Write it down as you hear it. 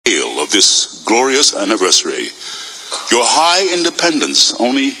of this glorious anniversary, your high independence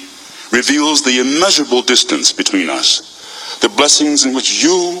only reveals the immeasurable distance between us. The blessings in which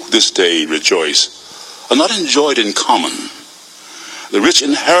you this day rejoice are not enjoyed in common. The rich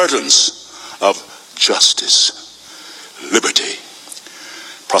inheritance of justice, liberty,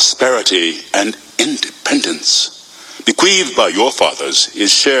 prosperity, and independence bequeathed by your fathers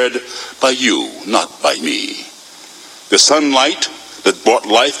is shared by you, not by me. The sunlight that brought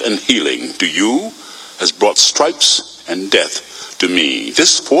life and healing to you has brought stripes and death to me.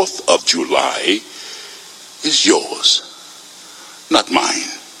 This 4th of July is yours, not mine.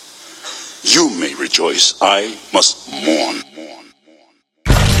 You may rejoice, I must mourn.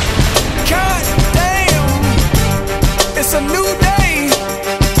 God damn, it's a new day.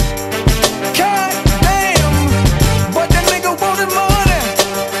 God damn, but that nigga wanted money.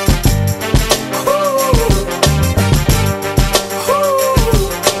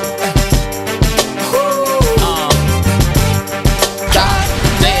 God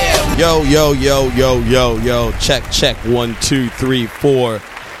damn. Yo. Check. 1, 2, 3, 4.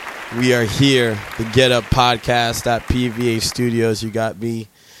 We are here. The Get Up Podcast at PVA Studios. You got me,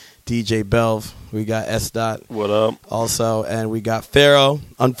 DJ Belv. We got S. Dot. What up? Also, and we got Pharaoh.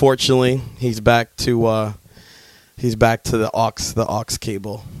 Unfortunately, he's back to the aux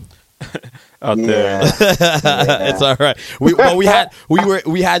cable. Out there. It's all right.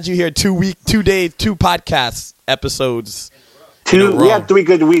 We had you here 2 days, 2 podcast episodes. We had 3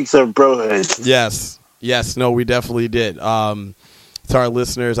 good weeks of brohood. Yes. No, we definitely did. To our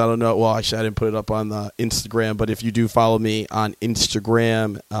listeners, I don't know. Well, actually, I didn't put it up on the Instagram, but if you do follow me on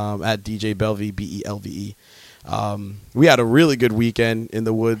Instagram at DJ Belve, BELVE, we had a really good weekend in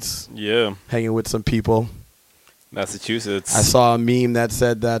the woods. Yeah, hanging with some people. Massachusetts. I saw a meme that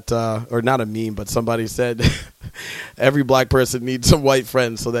said that, or not a meme, but somebody said every black person needs some white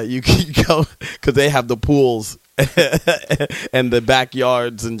friends so that you can go because they have the pools. And the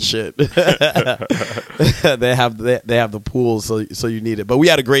backyards and shit. They have the pools, so you need it. But we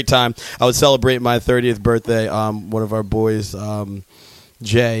had a great time. I was celebrating my 30th birthday. One of our boys,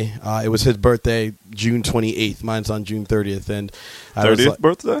 Jay, it was his birthday, June 28th. Mine's on June 30th, and 30th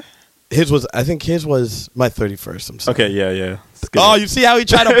birthday. His was my 31st. I'm sorry. Okay, yeah. Oh, you see how he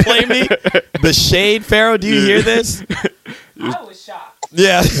tried to play me? The shade, Pharaoh. Do you hear this? I was shocked.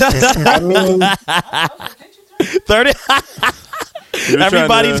 Yeah. I mean. 30.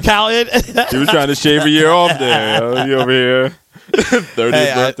 Everybody's counting. He was trying to shave a year off there. You over here.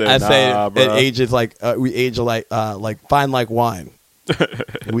 30th birthday. I say bro. it ages like we age like fine like wine.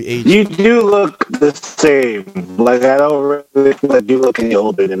 We age. You do look the same. Like I don't really feel like you look any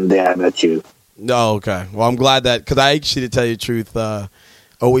older than the day I met you. No, okay. Well, I'm glad that because I actually, to tell you the truth,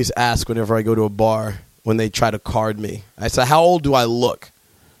 always ask whenever I go to a bar when they try to card me. I say, "How old do I look?"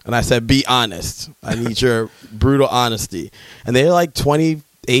 And I said, be honest. I need your brutal honesty. And they're like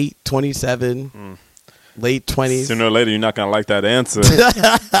 28, 27, late 20s. Sooner or later, you're not going to like that answer.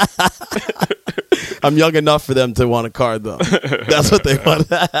 I'm young enough for them to want a card, though. That's what they want.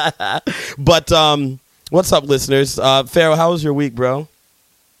 But what's up, listeners? Pharaoh, how was your week, bro?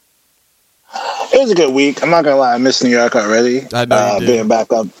 It was a good week. I'm not gonna lie, I miss New York already. I know you do. Being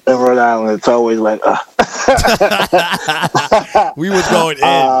back up in Rhode Island, it's always like. We was going in.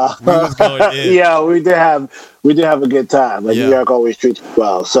 Yeah, we did have a good time. Like New York always treats you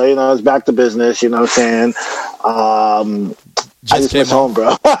well. So it's back to business. You know what I'm saying? I just miss home,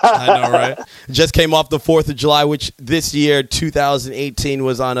 bro. I know, right? Just came off the 4th of July, which this year, 2018,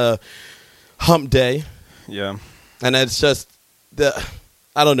 was on a hump day. Yeah, and it's just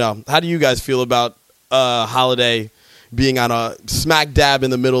I don't know. How do you guys feel about holiday being on a smack dab in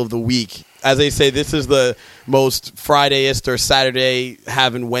the middle of the week? As they say, this is the most Fridayist or Saturday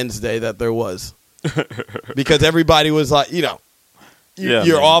having Wednesday that there was. Because everybody was like,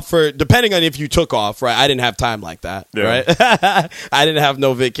 you're off for, depending on if you took off, right? I didn't have time like that, right? I didn't have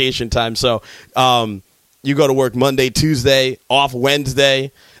no vacation time. So you go to work Monday, Tuesday, off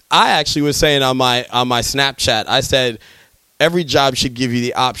Wednesday. I actually was saying on my Snapchat, I said, every job should give you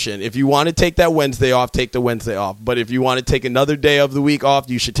the option. If you want to take that Wednesday off, take the Wednesday off. But if you want to take another day of the week off,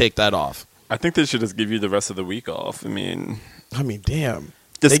 you should take that off. I think they should just give you the rest of the week off. I mean, damn.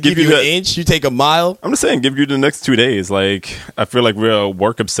 Just they give you an inch, you take a mile. I'm just saying, give you the next 2 days. Like, I feel like we're a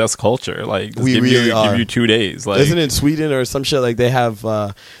work obsessed culture. Like, we really are. Give you 2 days. Like, isn't it in Sweden or some shit like they have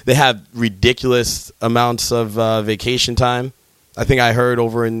ridiculous amounts of vacation time? I think I heard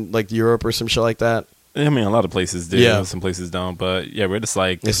over in like Europe or some shit like that. I mean, a lot of places do. Yeah. Some places don't. But yeah, we're just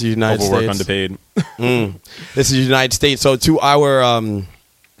like this is United overworked, States. Underpaid. This is the United States. So to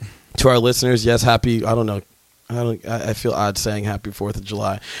our listeners, yes, happy. I don't know. I feel odd saying Happy 4th of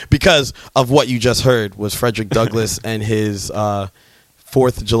July because of what you just heard was Frederick Douglass and his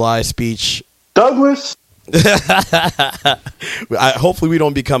 4th of July speech. Douglas? Hopefully we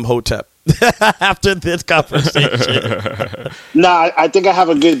don't become Hotep after this conversation. Nah, I think I have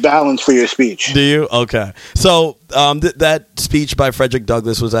a good balance for your speech. Do you? Okay. So that speech by Frederick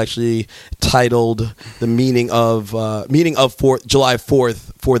Douglass was actually titled "The Meaning of July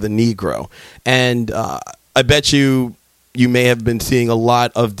 4th for the Negro," and I bet you may have been seeing a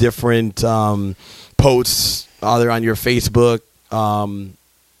lot of different posts either on your Facebook,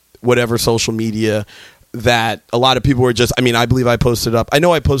 whatever social media, that a lot of people were just, I believe I posted up. I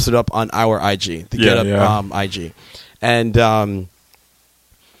know I posted up on our IG, the Get Up IG. And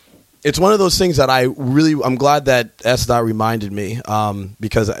it's one of those things that I'm glad that S. Dot reminded me,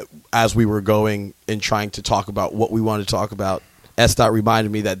 because as we were going and trying to talk about what we wanted to talk about, S. Dot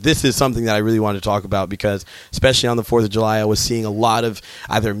reminded me that this is something that I really wanted to talk about because, especially on the 4th of July, I was seeing a lot of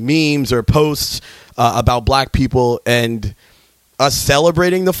either memes or posts about black people and us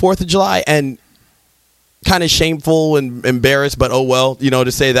celebrating the 4th of July, and kind of shameful and embarrassed, but oh well,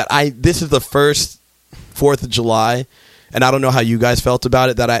 to say that this is the first 4th of July, and I don't know how you guys felt about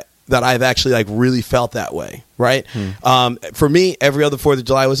it, that I've actually like really felt that way, right? For me, every other 4th of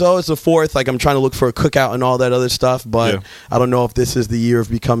July was, it's the 4th, like I'm trying to look for a cookout and all that other stuff, but I don't know if this is the year of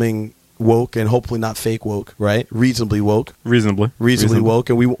becoming woke, and hopefully not fake woke, right? Reasonably woke. Reasonably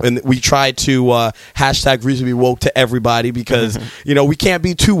woke, and we try to hashtag reasonably woke to everybody because we can't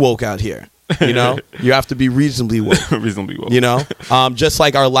be too woke out here. You have to be reasonably woke. Just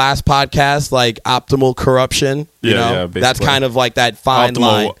like our last podcast, like optimal corruption. That's kind of like that fine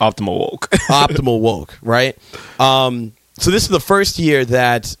line. Optimal woke. Optimal woke, right? So this is the first year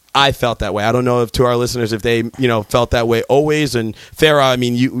that I felt that way. I don't know if to our listeners if they felt that way always. And Farah,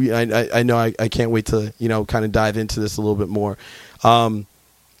 I know I can't wait to kind of dive into this a little bit more.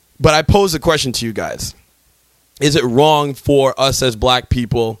 But I pose a question to you guys: is it wrong for us as black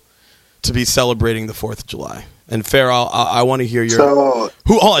people to be celebrating the 4th of July? And Farrah, I want to hear your.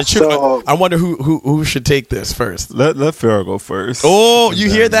 I wonder who should take this first. Let Farrah go first. Oh, you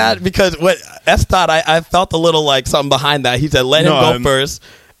hear that? Because what S. Thought, I felt a little like something behind that. He said, "Let him go first,"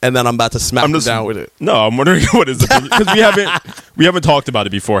 and then I'm about to smack him down with it. No, I'm wondering what his opinion, because we haven't talked about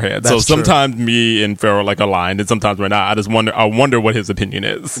it beforehand. That's so sometimes me and Farrah like aligned, and sometimes we're not. I wonder what his opinion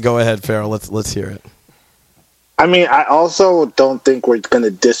is. Go ahead, Farrah. Let's hear it. I also don't think we're going to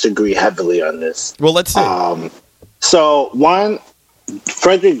disagree heavily on this. Well, let's see. So, one,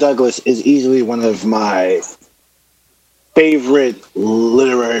 Frederick Douglass is easily one of my favorite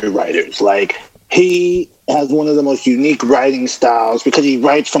literary writers. Like, he has one of the most unique writing styles because he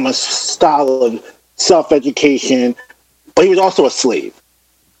writes from a style of self-education, but he was also a slave.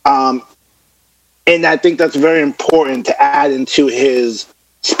 And I think that's very important to add into his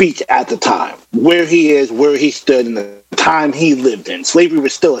speech at the time, where he is, where he stood, and the time he lived in. Slavery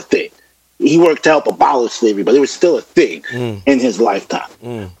was still a thing. He worked to help abolish slavery, but it was still a thing in his lifetime.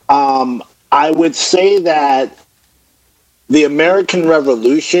 I would say that the American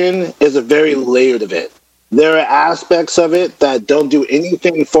Revolution is a very layered event. There are aspects of it that don't do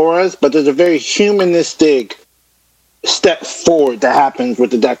anything for us, but there's a very humanistic step forward that happens with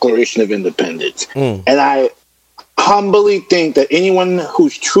the Declaration of Independence. And I humbly think that anyone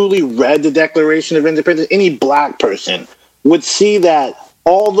who's truly read the Declaration of Independence, any black person, would see that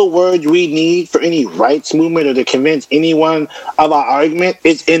all the words we need for any rights movement or to convince anyone of our argument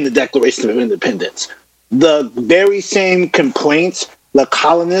is in the Declaration of Independence. The very same complaints the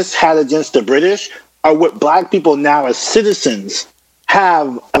colonists had against the British are what black people now as citizens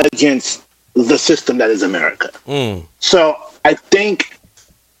have against the system that is America. So I think,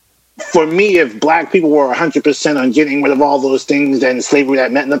 for me, if black people were 100% on getting rid of all those things and slavery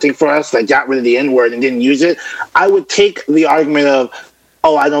that meant nothing for us, that got rid of the N-word and didn't use it, I would take the argument of,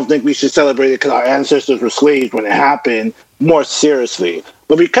 I don't think we should celebrate it because our ancestors were slaves when it happened, more seriously.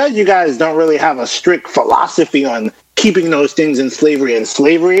 But because you guys don't really have a strict philosophy on keeping those things in slavery,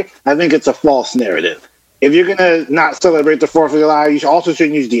 I think it's a false narrative. If you're going to not celebrate the 4th of July, you also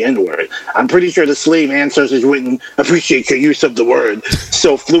shouldn't use the N-word. I'm pretty sure the slave ancestors wouldn't appreciate your use of the word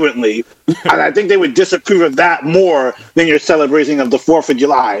so fluently. And I think they would disapprove of that more than your celebration of the 4th of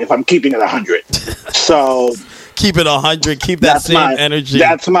July, if I'm keeping it 100. So keep it 100, keep that same energy.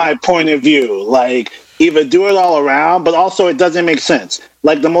 That's my point of view. Like, either do it all around, but also it doesn't make sense.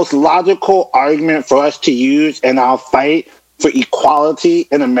 Like, the most logical argument for us to use, and I'll fight for equality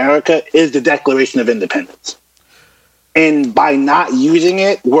in America, is the Declaration of Independence. And by not using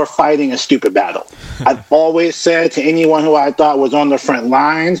it, we're fighting a stupid battle. I've always said to anyone who I thought was on the front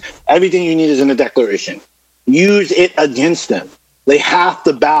lines, everything you need is in the Declaration. use it against them. They have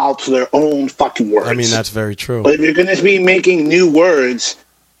to bow to their own fucking words. I mean, that's very true. But if you're going to be making new words,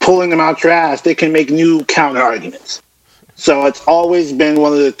 pulling them out your ass, they can make new counter arguments. So it's always been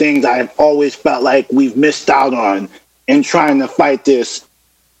one of the things I've always felt like we've missed out on in trying to fight this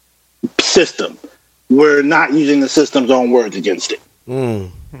system. We're not using the system's own words against it.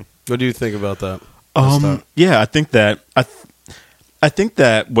 What do you think about that? Yeah, I think that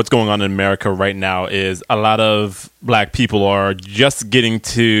what's going on in America right now is a lot of black people are just getting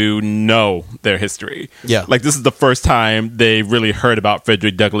to know their history. Yeah. Like, this is the first time they really heard about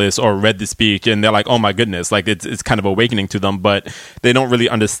Frederick Douglass or read the speech, and they're like, oh my goodness, like it's kind of awakening to them, but they don't really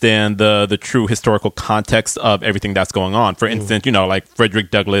understand the true historical context of everything that's going on. For instance, like Frederick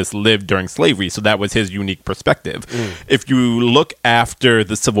Douglass lived during slavery, so that was his unique perspective. If you look after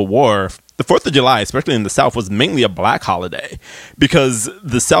the Civil War, the 4th of July, especially in the South, was mainly a black holiday because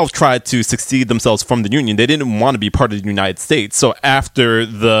the South tried to secede themselves from the Union. They didn't want to be part of the United States. So after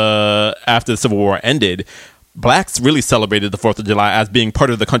the Civil War ended, blacks really celebrated the 4th of July as being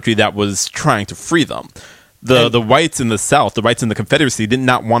part of the country that was trying to free them. The whites in the South, the whites in the Confederacy, did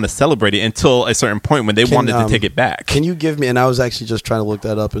not want to celebrate it until a certain point when they wanted to take it back. Can you give me, and I was actually just trying to look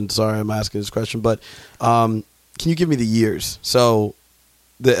that up, and sorry I'm asking this question, but can you give me the years? So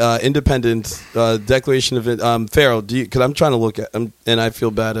the Independence Declaration of Pharaoh, because I'm trying to look at, and I feel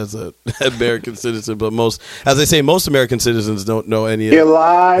bad as an American citizen, but most American citizens don't know any of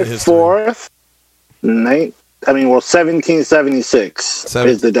July 4th, 1776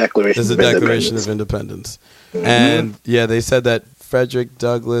 is the Declaration. Is the Declaration of Independence, and yeah, they said that Frederick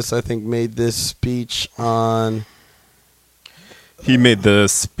Douglass, I think, made this speech on. He made the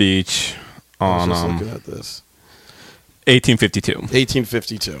speech on. I was just looking at this.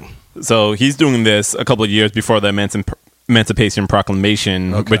 1852. So he's doing this a couple of years before the Emancipation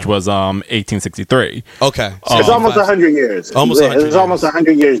Proclamation, which was 1863. Okay, so it's almost 100 years. Almost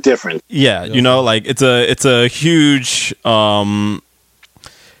 100 years different. Yeah, like it's a huge.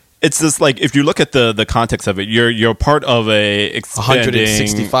 It's just like, if you look at the context of it, you're part of a expanding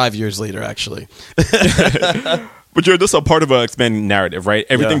 165 years later, actually. But you're just a part of an expanding narrative, right?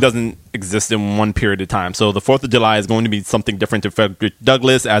 Everything doesn't exist in one period of time. So the 4th of July is going to be something different to Frederick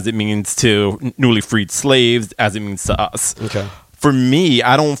Douglass, as it means to newly freed slaves, as it means to us. Okay. For me,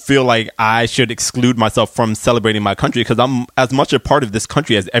 I don't feel like I should exclude myself from celebrating my country because I'm as much a part of this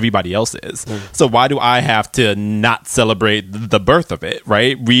country as everybody else is. So why do I have to not celebrate the birth of it,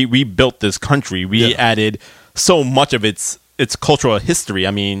 right? We built this country. We added so much of its cultural history.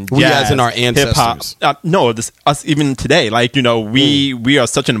 I mean, we jazz, as in our ancestors. No, us even today. Like, we are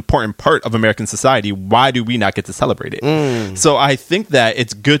such an important part of American society. Why do we not get to celebrate it? So I think that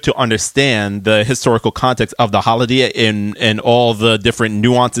it's good to understand the historical context of the holiday and all the different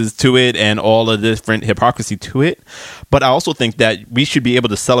nuances to it and all the different hypocrisy to it. But I also think that we should be able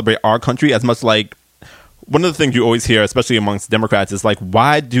to celebrate our country as much. Like, one of the things you always hear, especially amongst Democrats, is like,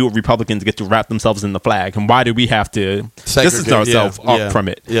 why do Republicans get to wrap themselves in the flag? And why do we have to distance ourselves from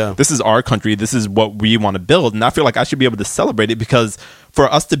it? Yeah. This is our country. This is what we want to build. And I feel like I should be able to celebrate it because for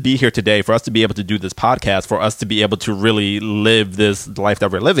us to be here today, for us to be able to do this podcast, for us to be able to really live this life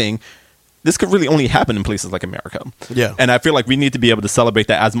that we're living, this could really only happen in places like America. Yeah. And I feel like we need to be able to celebrate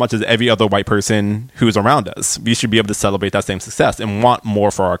that as much as every other white person who's around us. We should be able to celebrate that same success and want more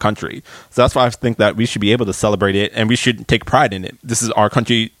for our country. So that's why I think that we should be able to celebrate it and we should take pride in it. This is our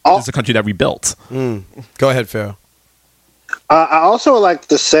country. This is a country that we built. Go ahead, Pharaoh. I also would like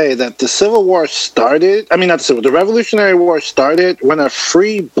to say that the Civil War started, the Revolutionary War started when a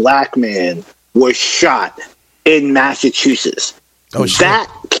free black man was shot in Massachusetts. Oh, shit. That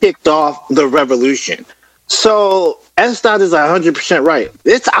kicked off the revolution. So Esdot is 100% right.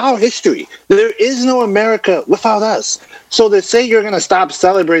 It's our history. There is no America without us. So to say you're going to stop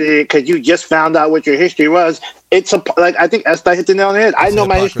celebrating it because you just found out what your history was, I think Esdot hit the nail on the head. I know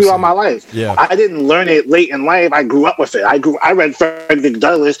my history all my life. Yeah. I didn't learn it late in life. I grew up with it. I read Frederick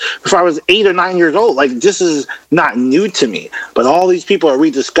Douglass before I was 8 or 9 years old. Like, this is not new to me. But all these people are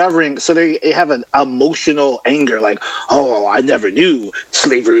rediscovering, so they have an emotional anger, like, oh, I never knew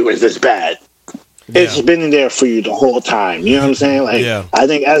slavery was this bad. Yeah. It's been there for you the whole time. You know what I'm saying? Like, I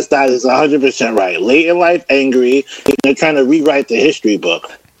think Esdot is 100% right. Late in life, angry. They're trying to rewrite the history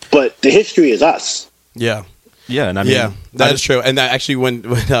book. But the history is us. Yeah. Yeah, and I mean, Yeah, that is true. And that actually, when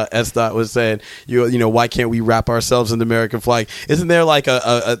S. Dot was saying, you know, why can't we wrap ourselves in the American flag? Isn't there like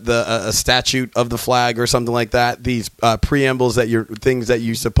a statute of the flag or something like that? These preambles that things that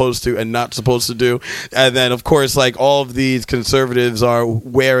you're supposed to and not supposed to do. And then, of course, like all of these conservatives are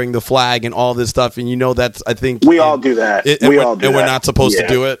wearing the flag and all this stuff. And you know, that's, I think We all do that. We're that. not supposed to Yeah.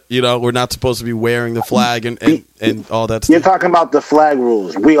 do it. You know, we're not supposed to be wearing the flag and all that You're stuff. talking about the flag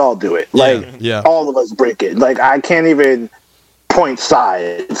rules. We all do it. Like, yeah. all of us break it. Like, I can't even point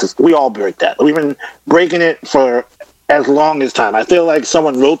sides. We all break that. We've been breaking it for as long as time. I feel like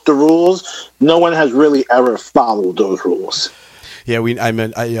someone wrote the rules. No one has really ever followed those rules. Yeah,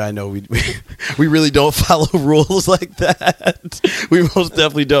 I know we really don't follow rules like that. We most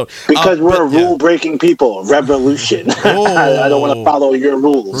definitely don't. Because we're but, yeah. rule-breaking people. Revolution. I don't want to follow your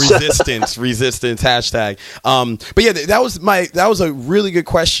rules. resistance hashtag. But yeah, that was a really good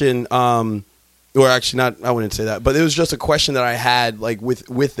question. Or actually, not. I wouldn't say that, but it was just a question that I had like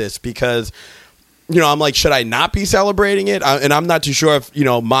with this because, you know, I'm like, should I not be celebrating it? And I'm not too sure if, you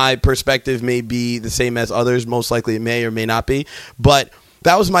know, my perspective may be the same as others. Most likely, it may or may not be. But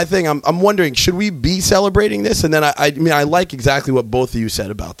that was my thing. I'm wondering, should we be celebrating this? And then I mean, I like exactly what both of you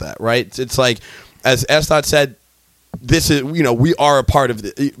said about that. Right? It's like, as S. Dot said, this is, you know, we are a part of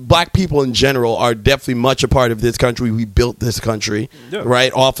the black people in general are definitely much a part of this country. We built this country,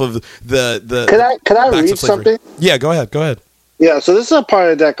 right, off of the. Could I backs read of slavery. something? Yeah, go ahead. Yeah, so this is a part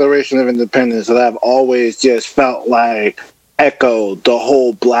of the Declaration of Independence that I've always just felt like echoed the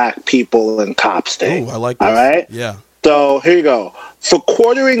whole black people and cops thing. Oh, I like this. All right? Yeah. So here you go. For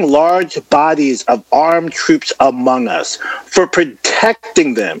quartering large bodies of armed troops among us, for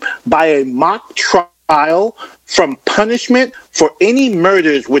protecting them by a mock trial from punishment for any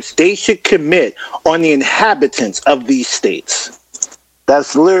murders which they should commit on the inhabitants of these states.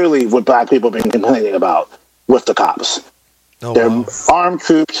 That's literally what black people have been complaining about with the cops. Oh, They're wow. armed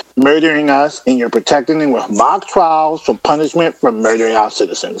troops murdering us, and you're protecting them with mock trials for punishment for murdering our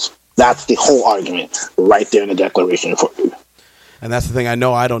citizens. That's the whole argument right there in the Declaration for you. And that's the thing. I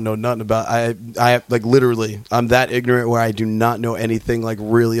know I don't know nothing about. I like literally. I'm that ignorant where I do not know anything like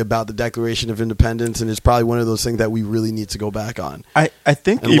really about the Declaration of Independence, and it's probably one of those things that we really need to go back on. I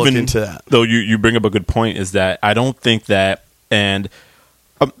think and even look into that. Though you bring up a good point is that I don't think that and.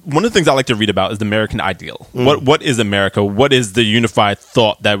 One of the things I like to read about is the American ideal. What is America? What is the unified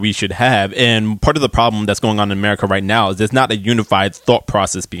thought that we should have? And part of the problem that's going on in America right now is there's not a unified thought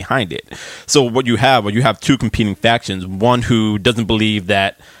process behind it. So what you have two competing factions. One who doesn't believe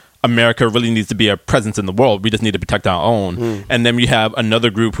that America really needs to be a presence in the world. We just need to protect our own. And then we have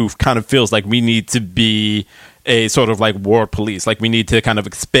another group who kind of feels like we need to be a sort of like world police. Like we need to kind of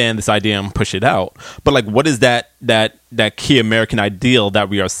expand this idea and push it out. But like, what is that key American ideal that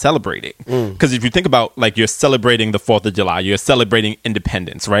we are celebrating? Because if you think about like you're celebrating the 4th of July, you're celebrating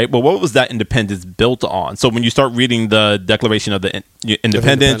independence, right? Well, what was that independence built on? So when you start reading the Declaration of the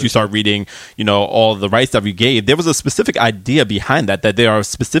Independence, you start reading, you know, all the rights that we gave. There was a specific idea behind that there are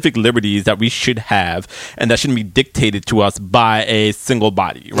specific liberties that we should have and that shouldn't be dictated to us by a single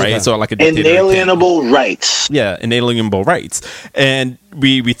body, right? Okay. So like a dictator Inalienable rights. Yeah, inalienable rights. And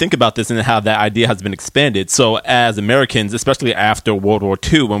we think about this and how that idea has been expanded. So as Americans, especially after World War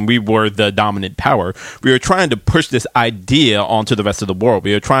II, when we were the dominant power, we were trying to push this idea onto the rest of the world.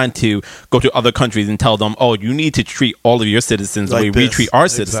 We were trying to go to other countries and tell them, oh, you need to treat all of your citizens the way we treat our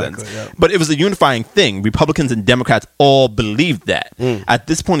citizens. Exactly, yeah. But it was a unifying thing. Republicans and Democrats all believed that. At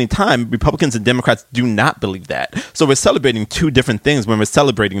this point in time, Republicans and Democrats do not believe that. So we're celebrating two different things when we're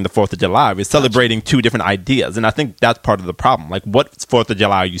celebrating the 4th of July. We're celebrating two different ideas. And I think that's part of the problem. Like, what 4th of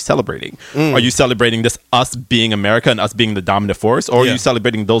July are you celebrating? Are you celebrating this us being America and us being the dominant force? Or are you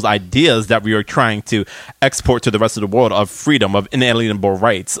celebrating those ideas that we are trying to export to the rest of the world of freedom, of inalienable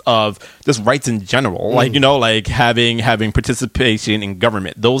rights, of just rights in general? Like, you know, like having participation in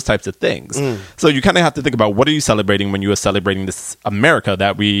government, those types of things. So you kind of have to think about what are you celebrating when you are celebrating this America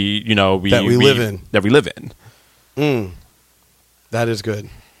that we live in. That is good.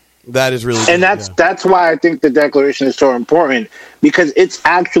 That is really good. And that's why I think the Declaration is so important, because it's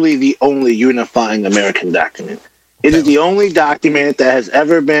actually the only unifying American document. It is the only document that has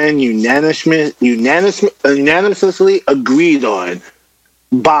ever been unanimously agreed on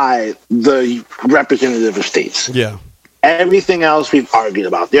by the representative of states. Yeah. Everything else we've argued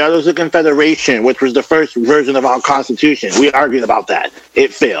about. The others, the Confederation, which was the first version of our Constitution, we argued about that.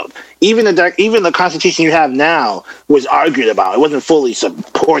 It failed. Even the Constitution you have now was argued about. It wasn't fully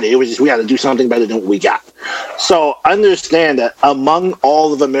supported. It was just we had to do something better than what we got. So understand that among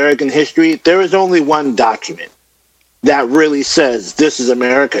all of American history, there is only one document that really says this is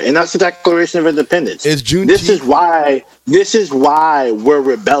America, and that's the Declaration of Independence. Is Juneteenth- This is why we're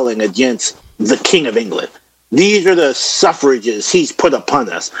rebelling against the King of England. These are the suffrages he's put upon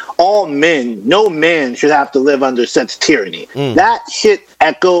us. All men, no man should have to live under such tyranny. That shit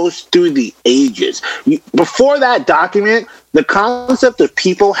echoes through the ages. Before that document, the concept of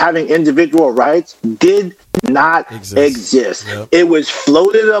people having individual rights did not exist. Yep. It was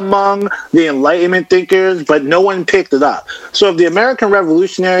floated among the Enlightenment thinkers, but no one picked it up. So if the American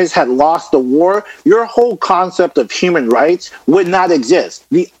revolutionaries had lost the war, your whole concept of human rights would not exist.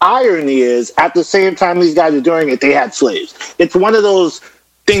 The irony is, at the same time these guys are doing it, they had slaves. It's one of those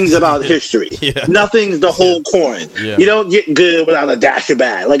things about history. Yeah. Nothing's the whole coin. Yeah. You don't get good without a dash of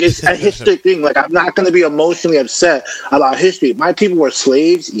bad. Like, it's a history thing. Like, I'm not going to be emotionally upset about history. My people were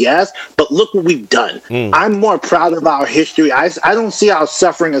slaves, yes, but look what we've done. I'm more proud of our history. I don't see our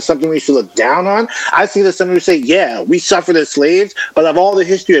suffering as something we should look down on. I see it as something we say, yeah, we suffered as slaves, but of all the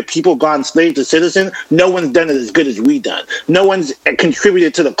history of people gone slave to citizen, no one's done it as good as we done. No one's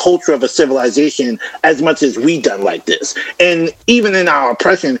contributed to the culture of a civilization as much as we done like this. And even in our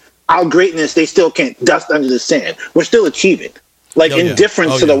oppression, our greatness, they still can't dust under the sand. We're still achieving. Like,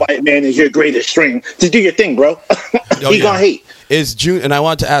 indifference to the white man is your greatest strength. Just do your thing, bro. He gonna hate. Is June, and I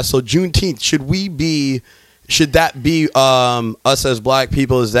want to ask, so Juneteenth, should that be us as black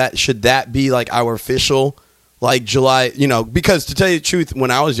people? Should that be like our official, like, July, because to tell you the truth,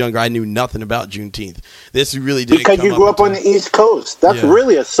 when I was younger, I knew nothing about Juneteenth. This really didn't because come you grew up on the East Coast. That's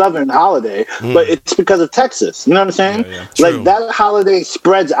really a Southern holiday, but it's because of Texas. You know what I'm saying? Yeah. Like, that holiday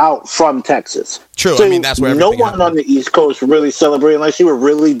spreads out from Texas. True. So I mean, that's where no everything one happened. on the East Coast really celebrated unless you were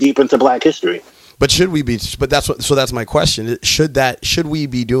really deep into black history. But should we be? But that's my question. Should we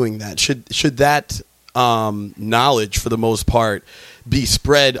be doing that? Should that knowledge, for the most part, be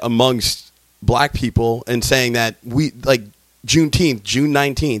spread amongst black people, and saying that we, like, Juneteenth, June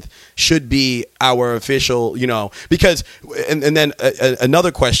 19th, should be our official, because, and then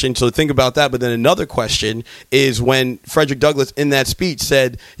another question, so think about that, but then another question is when Frederick Douglass in that speech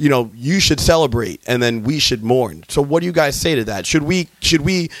said, you should celebrate and then we should mourn. So what do you guys say to that? Should we,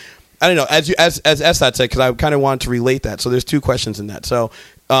 I don't know, as Estat said, because I kind of wanted to relate that. So there's two questions in that. So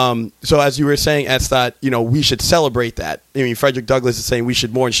as you were saying, Estat, we should celebrate that. I mean, Frederick Douglass is saying we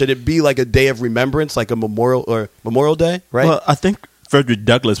should mourn. Should it be like a day of remembrance, like a Memorial Day, right? Well, I think Frederick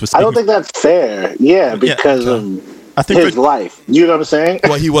Douglass was. I don't think that's fair. Yeah, because of his life. You know what I'm saying?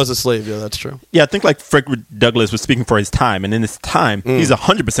 Well, he was a slave. Yeah, that's true. Yeah, I think like Frederick Douglass was speaking for his time, and in his time, he's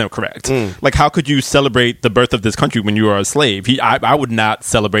 100% correct. Like, how could you celebrate the birth of this country when you are a slave? I would not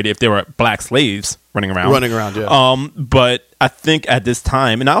celebrate it if there were black slaves running around. Yeah. But I think at this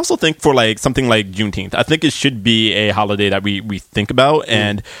time, and I also think for like something like Juneteenth, I think it should be a holiday that we think about,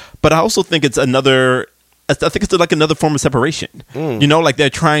 but I also think it's another. I think it's like another form of separation. Like they're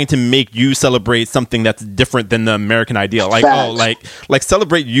trying to make you celebrate something that's different than the American ideal. Like, like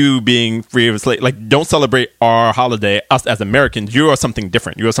celebrate you being free of a slave. Like, don't celebrate our holiday, us as Americans. You are something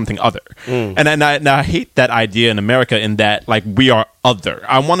different. You are something other. And I hate that idea in America, in that, like, we are other.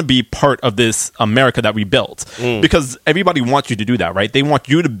 I want to be part of this America that we built, because everybody wants you to do that, right? They want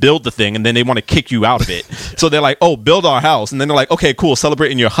you to build the thing, and then they want to kick you out of it. So they're like, oh, build our house. And then they're like, okay, cool,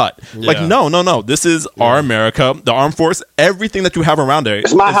 celebrate in your hut. Like, no. This is our America, the armed force, everything that you have around there.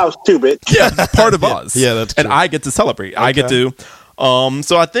 It's my house too, bitch. Yeah, it's part of us. Yeah, that's true. And I get to celebrate. I get to.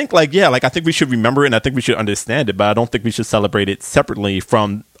 So I think, I think we should remember it, and I think we should understand it, but I don't think we should celebrate it separately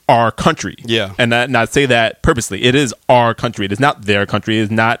from our country. Yeah. And I say that purposely. It is our country. It is not their country. It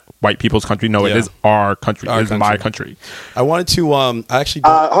is not white people's country. No, it is our country. It is my country. I wanted to actually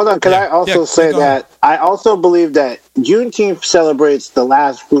hold on. Can I also say that I also believe that Juneteenth celebrates the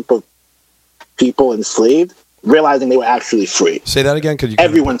last group of people enslaved realizing they were actually free. Say that again. Could you?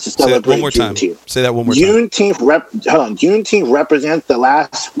 Everyone should celebrate one more time. Juneteenth. Say that one more time. Juneteenth represents the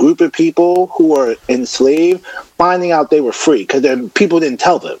last group of people who were enslaved finding out they were free because people didn't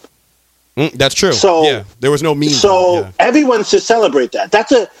tell them. That's true. So there was no means. So everyone should celebrate that.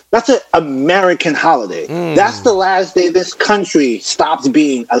 That's an American holiday. That's the last day this country stops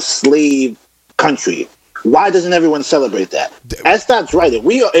being a slave country. Why doesn't everyone celebrate that? Estat's right.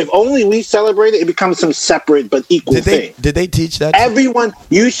 If only we celebrate it, it becomes some separate but equal thing. Did they teach that? Everyone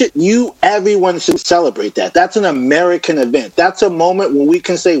should celebrate that. That's an American event. That's a moment when we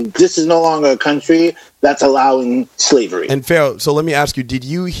can say this is no longer a country that's allowing slavery. And Pharaoh, so let me ask you: did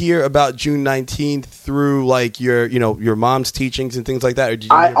you hear about June 19th through like your mom's teachings and things like that? Or did you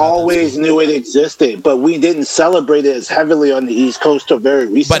I always knew it existed, but we didn't celebrate it as heavily on the East Coast till very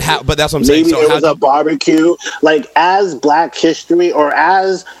recently. But that's what I'm saying. Maybe there was a barbecue. Like, as Black history, or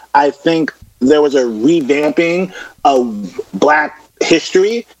as I think there was a revamping of Black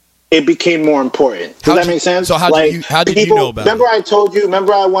history, it became more important. Does that make sense? So how did you know about remember it?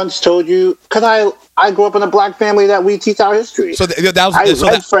 Remember I once told you, because I grew up in a Black family that we teach our history. So I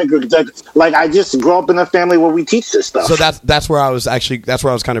read Frederick Douglass. Like, I just grew up in a family where we teach this stuff. So that's where I was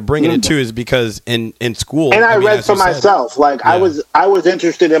kind of bringing it to, is because in school, and I read for myself. Like, I was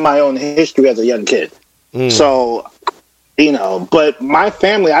interested in my own history as a young kid. So, you know, but my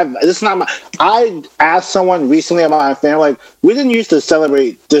family, I asked someone recently about my family, like, we didn't used to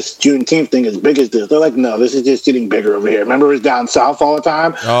celebrate this Juneteenth thing as big as this. They're like, no, this is just getting bigger over here. Remember it was down south all the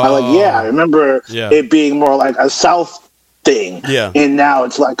time? I'm like, yeah, I remember it being more like a South thing. Yeah. And now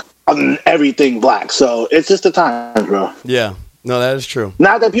it's like everything Black. So it's just the times, bro. Yeah. No, that is true.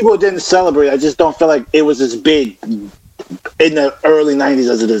 Not that people didn't celebrate. I just don't feel like it was as big in the early 90s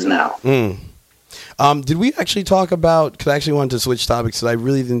as it is now. Did we actually talk about? Because I actually wanted to switch topics. Because I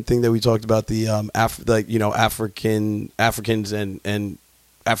really didn't think that we talked about the Africans and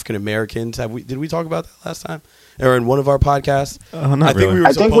African Americans. Did we talk about that last time, or in one of our podcasts? Not really.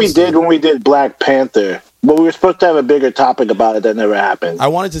 I think we did when we did Black Panther, but we were supposed to have a bigger topic about it that never happened. I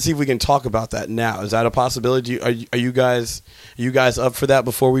wanted to see if we can talk about that now. Is that a possibility? Are you guys up for that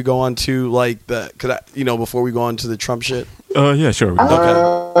before we go on to like before we go on to the Trump shit? Yeah, sure.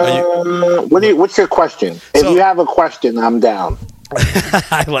 What's your question? If you have a question, I'm down.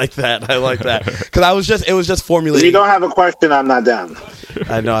 I like that. Because it was just formulating. If you don't have a question, I'm not down.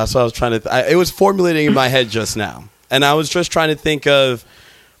 I know. That's what I was trying to. It was formulating in my head just now, and I was just trying to think of,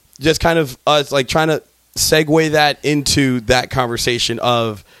 just kind of us like trying to segue that into that conversation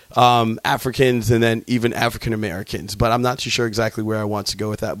of Africans and then even African Americans, but I'm not too sure exactly where I want to go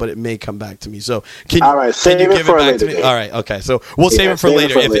with that, but it may come back to me. So can you give it back to me? All right, okay. So we'll save it for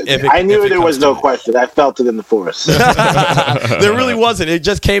later. I knew there was no question. I felt it in the force. There really wasn't. It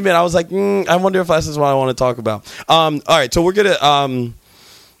just came in. I was like, I wonder if this is what I want to talk about. All right, so we're gonna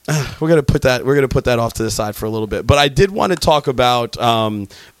put that off to the side for a little bit, but I did want to talk about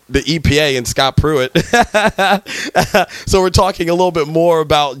the EPA and Scott Pruitt. So we're talking a little bit more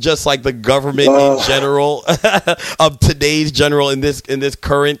about just like the government in general, of today's general in this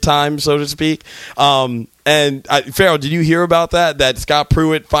current time, so to speak. And Pharaoh, did you hear about that Scott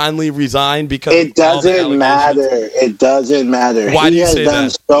Pruitt finally resigned because it doesn't matter? It doesn't matter. Why do you say that? He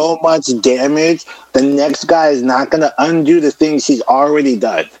has done so much damage. The next guy is not going to undo the things he's already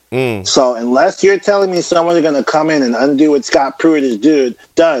done. So unless you're telling me someone's going to come in and undo what Scott Pruitt has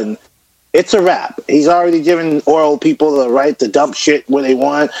done, it's a wrap. He's already given oil people the right to dump shit where they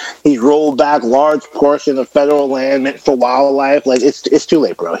want. He's rolled back large portion of federal land meant for wildlife. Like, it's too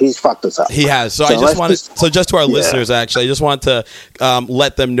late, bro. He's fucked us up. He has. So just to our listeners, actually, I just want to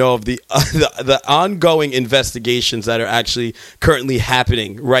let them know of the ongoing investigations that are actually currently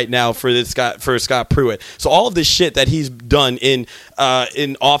happening right now for Scott Pruitt. So all of this shit that he's done in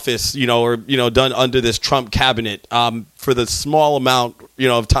office, done under this Trump cabinet, for the small amount,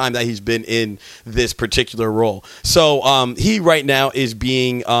 of time that he's been in this particular role. So he right now is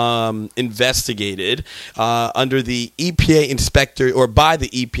being investigated under the EPA inspector, or by the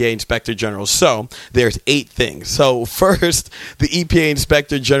EPA Inspector General. So there's 8 things. So first, the EPA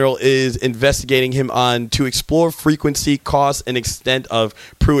Inspector General is investigating him to explore frequency, cost, and extent of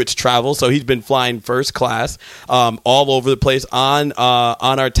Pruitt's travel. So he's been flying first class all over the place on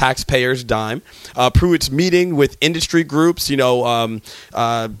our taxpayers' dime. Pruitt's meeting with industry groups,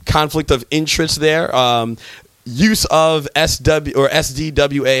 conflict of interest there, use of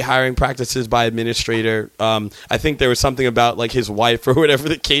SDWA hiring practices by administrator. I think there was something about like his wife or whatever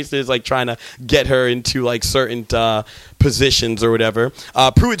the case is, like trying to get her into like certain positions or whatever.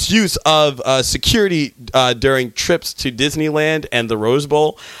 Pruitt's use of security during trips to Disneyland and the Rose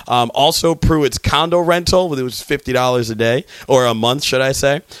Bowl. Also, Pruitt's condo rental, it was $50 a day or a month, should I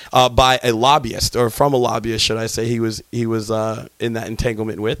say, by a lobbyist, or from a lobbyist, should I say? He was in that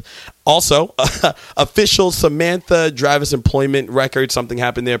entanglement with. Also, official Samantha Dravis employment record. Something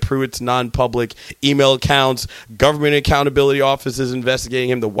happened there. Pruitt's non-public email accounts. Government accountability office is investigating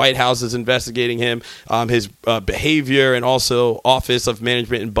him. The White House is investigating him. His behavior, and also Office of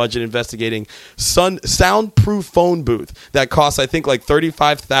Management and Budget investigating soundproof phone booth that costs, I think, like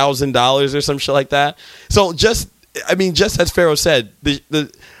 $35,000 or some shit like that. So just as Pharaoh said, I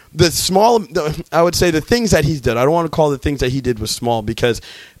would say the things that he's done, I don't want to call the things that he did was small, because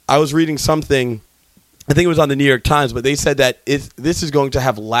I was reading something, I think it was on the New York Times, but they said that this is going to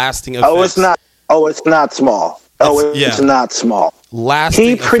have lasting effects. It's not small. It's not small. Lasting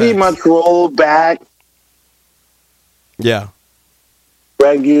He pretty effects. much rolled back Yeah.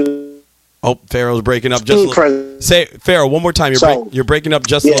 regulation Oh, Pharaoh's breaking up just a little. Say, Pharaoh, one more time. You're breaking up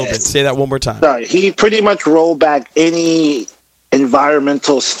just a little bit. Say that one more time. Sorry, he pretty much rolled back any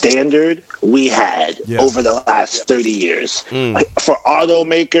environmental standard we had over the last 30 years. Like for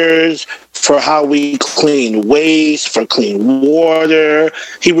automakers, for how we clean waste, for clean water.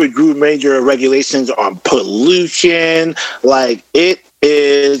 He withdrew major regulations on pollution. Like it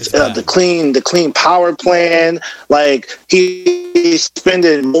is the clean power plan. Like he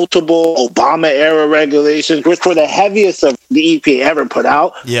suspended multiple Obama era regulations, which were the heaviest of the EPA ever put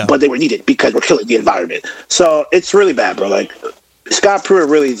out. Yeah. But they were needed because we're killing the environment. So it's really bad, bro. Like Scott Pruitt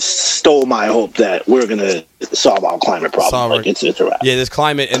really stole my hope that we're going to solve our climate problem. Like, it's a wrap. Yeah, this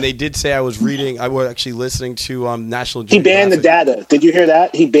climate, and they did say I was actually listening to National Geographic. He banned the data. Did you hear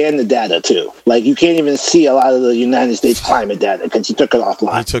that? He banned the data, too. Like, you can't even see a lot of the United States climate data because he took it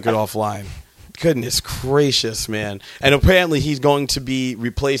offline. Goodness gracious, man. And apparently he's going to be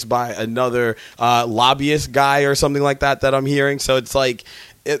replaced by another lobbyist guy or something like that I'm hearing. So it's like...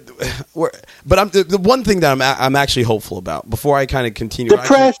 But the one thing that I'm actually hopeful about before I kind of continue.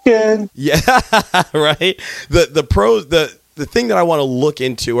 Depression. Right. The thing that I want to look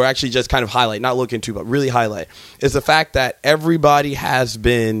into, or actually just kind of highlight, not look into, but really highlight, is the fact that everybody has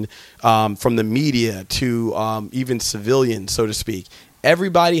been, from the media to even civilians, so to speak.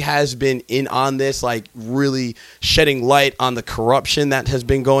 Everybody has been in on this, like really shedding light on the corruption that has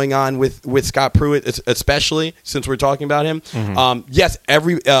been going on with Scott Pruitt, especially since we're talking about him. Mm-hmm. Yes,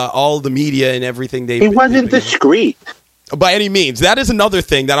 all the media and everything he wasn't discreet by any means. That is another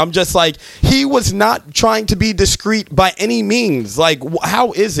thing that I'm just like, he was not trying to be discreet by any means. Like,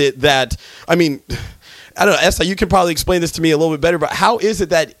 how is it that, I mean, I don't know, Esther, you can probably explain this to me a little bit better, but how is it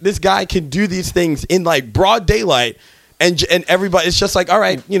that this guy can do these things in like broad daylight? And everybody, it's just like, all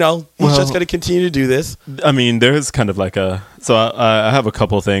right, he's just going to continue to do this. I mean, there's kind of like I have a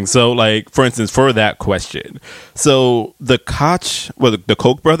couple of things. So, like, for instance, for that question, so the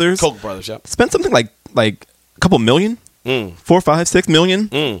Koch brothers, spent something like a couple million, 4, 5, 6 million,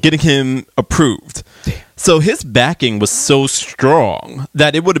 getting him approved. Damn. So his backing was so strong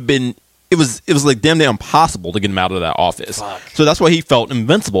that it would have been. It was like damn near impossible to get him out of that office. Fuck. So that's why he felt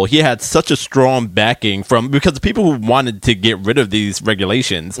invincible. He had such a strong backing because the people who wanted to get rid of these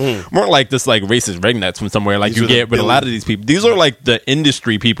regulations weren't like this like racist rednecks from somewhere. Like you get rid of a lot of these people. These are like the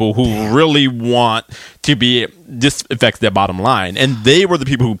industry people who really want to be, this affects their bottom line. And they were the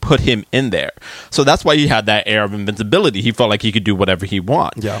people who put him in there. So that's why he had that air of invincibility. He felt like he could do whatever he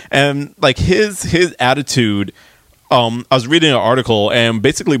wanted. Yeah. And like his attitude. I was reading an article, and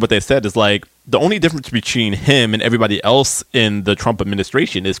basically what they said is like the only difference between him and everybody else in the Trump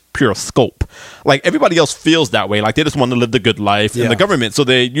administration is pure scope. Like everybody else feels that way, like they just want to live the good life in the government, so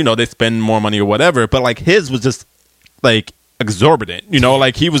they spend more money or whatever. But like his was just like exorbitant,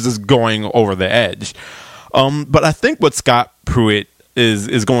 like he was just going over the edge. But I think what Scott Pruitt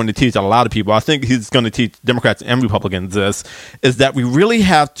is going to teach a lot of people, I think he's going to teach Democrats and Republicans this, is that we really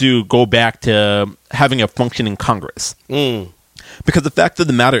have to go back to having a functioning Congress. Because the fact of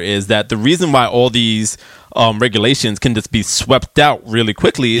the matter is that the reason why all these regulations can just be swept out really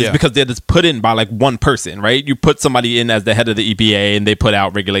quickly is because they're just put in by like one person, right? You put somebody in as the head of the EPA and they put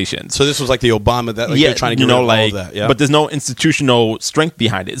out regulations. So this was like the Obama that they're trying to get rid of all of that. Yeah. But there's no institutional strength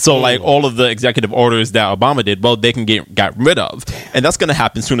behind it. So like all of the executive orders that Obama did, well, they can got rid of. Damn. And that's going to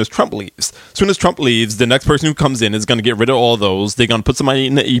happen soon as Trump leaves. Soon as Trump leaves, the next person who comes in is going to get rid of all those. They're going to put somebody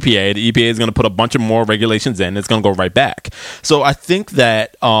in the EPA. The EPA is going to put a bunch of more regulations in. It's going to go right back. So I think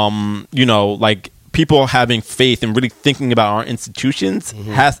that, like, people having faith and really thinking about our institutions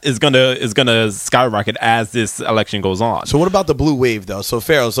is gonna skyrocket as this election goes on. So what about the blue wave though? So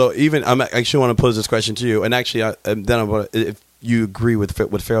Pharaoh, I actually want to pose this question to you, and actually if you agree with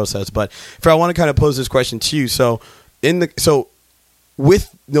what Pharaoh says, but Pharaoh, I want to kind of pose this question to you. So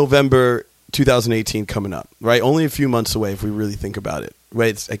with November 2018 coming up, right? Only a few months away if we really think about it,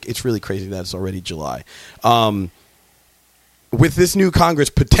 right? It's really crazy that it's already July. With this new Congress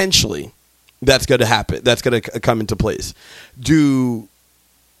potentially. That's going to happen. That's going to come into place. Do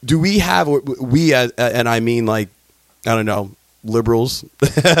we have, and I mean like, I don't know, liberals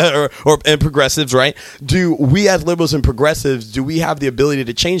and progressives, right? Do we as liberals and progressives, do we have the ability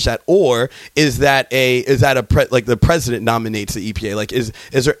to change that, or is that like the president nominates the EPA? Like, is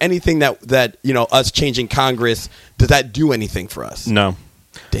there anything that us changing Congress, does that do anything for us? No.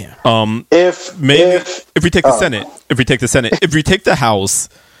 Damn. If we take the Senate, if we take the House.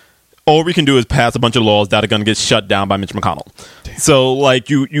 All we can do is pass a bunch of laws that are going to get shut down by Mitch McConnell. Damn. So,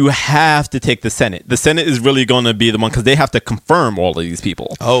 like, you have to take the Senate. The Senate is really going to be the one because they have to confirm all of these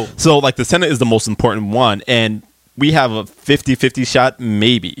people. Oh. So, like, the Senate is the most important one. And we have a 50-50 shot,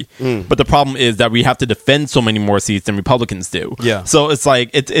 maybe. But the problem is that we have to defend so many more seats than Republicans do. Yeah. So it's like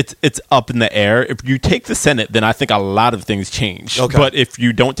it's up in the air. If you take the Senate, then I think a lot of things change. Okay. But if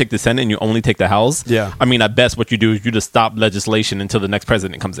you don't take the Senate and you only take the House, Yeah. I mean, at best, what you do is you just stop legislation until the next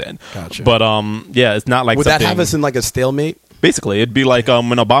president comes in. Gotcha. But yeah, it's not like Would that something- have us in like a stalemate? Basically, it'd be like when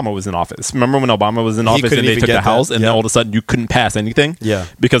Obama was in office. Remember when Obama was in office couldn't and they even took get the House that. and Yeah. then all of a sudden you couldn't pass anything? Yeah.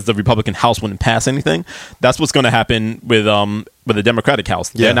 Because the Republican House wouldn't pass anything. That's what's going to happen with the Democratic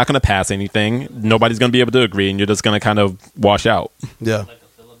House. Yeah. They're not going to pass anything. Nobody's going to be able to agree, and you're just going to kind of wash out. Yeah.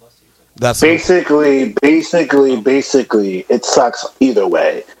 That's Basically, it sucks either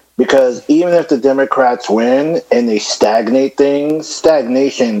way. Because even if the Democrats win and they stagnate things,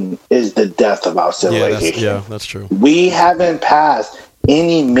 stagnation is the death of our civilization. that's true. We haven't passed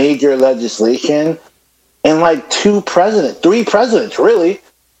any major legislation in like 3 presidents, really.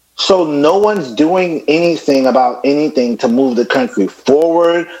 So no one's doing anything about anything to move the country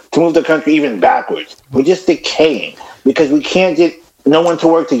forward, to move the country even backwards. We're just decaying because we can't get no one to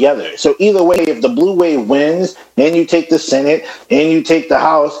work together. So either way, if the blue wave wins and you take the Senate and you take the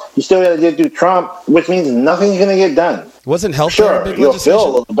House, you still got to get through Trump, which means nothing's going to get done. Wasn't healthcare a Sure, big you'll feel a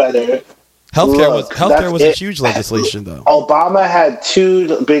legislation? little better. Healthcare Look, was a that's huge legislation, though. Obama had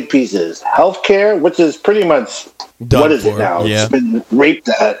 2 big pieces. Healthcare, which is pretty much, Done what is it for, now? yeah. It's been raped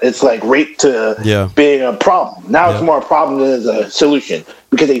at. It's like rape to Yeah. being a problem. Now it's Yeah. more a problem than it's a solution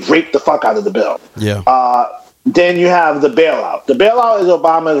because they raped the fuck out of the bill. Yeah. Then you have the bailout. The bailout is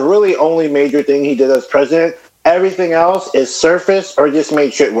Obama's really only major thing he did as president. Everything else is surface or just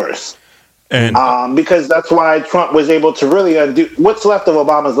made shit worse. And Because that's why Trump was able to really undo what's left of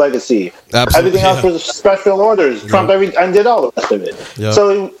Obama's legacy. Absolutely, Everything else yeah. was special orders. Trump undid all the rest of it. Yeah.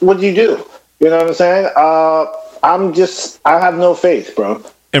 So what do? You know what I'm saying? I have no faith, bro.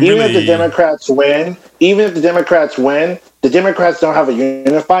 And Even if really- the Democrats win, the Democrats don't have a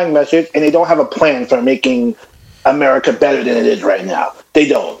unifying message and they don't have a plan for making America better than it is right now. They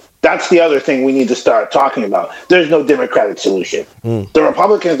don't. That's the other thing we need to start talking about. There's no democratic solution. The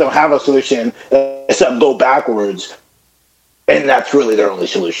Republicans don't have a solution except go backwards, and that's really their only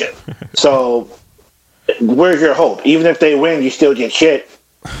solution. So where's your hope? Even if they win, you still get shit.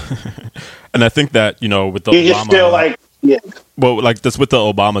 and I think that, with the You Obama, just still like, yeah. well, like this with the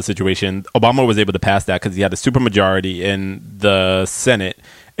Obama situation, Obama was able to pass that because he had a supermajority in the Senate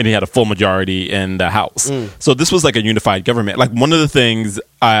and he had a full majority in the House. So this was like a unified government. Like one of the things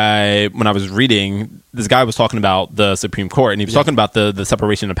when I was reading, this guy was talking about the Supreme Court, and he was talking about the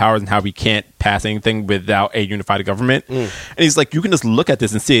separation of powers and how we can't pass anything without a unified government. And he's like, you can just look at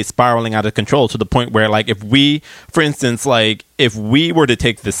this and see it spiraling out of control to the point where, like, if we, for instance, like if we were to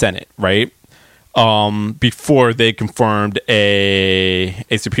take the Senate, right? Before they confirmed a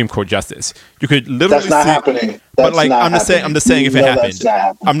Supreme Court justice, you could literally That's not see, happening. But That's like not I'm just saying if it No, happened, that's not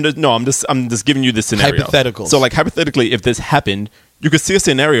happening. I'm just giving you this scenario. Hypotheticals. So like hypothetically, if this happened, you could see a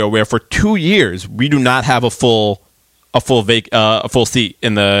scenario where for 2 years we do not have a full seat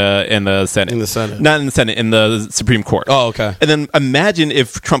in the Senate. In the Senate. Not in the Senate, in the Supreme Court. Oh, okay. And then imagine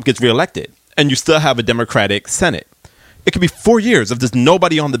if Trump gets reelected and you still have a Democratic Senate. It could be 4 years of just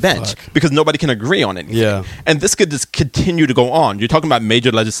nobody on the bench because nobody can agree on anything. Yeah. And this could just continue to go on. You're talking about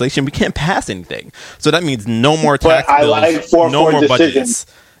major legislation. We can't pass anything. So that means no more tax But I bills, like 4-4 no more decisions. budgets.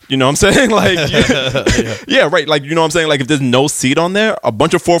 You know what I'm saying? Like, yeah, right. Like, you know what I'm saying? Like, if there's no seat on there, a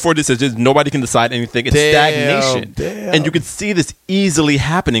bunch of 4-4 decisions, nobody can decide anything. It's stagnation. Damn. And you could see this easily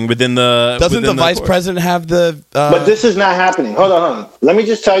happening within the. Doesn't the within vice court. president have the? But this is not happening. Hold on. Let me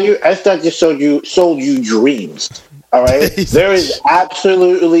just tell you, Estat just sold you dreams. All right? There is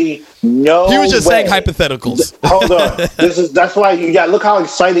absolutely no he was just way. saying hypotheticals. Hold on. That's why you got, look how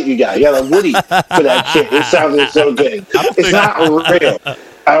excited you got. You got a Woody for that shit. It sounded so good. It's not real.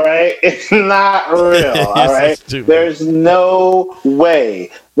 All right? It's not real. All right? stupid. There's no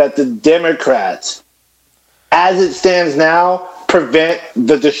way that the Democrats, as it stands now, prevent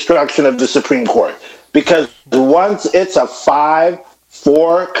the destruction of the Supreme Court. Because once it's a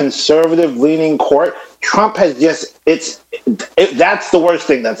 5-4 conservative-leaning court, Trump has that's the worst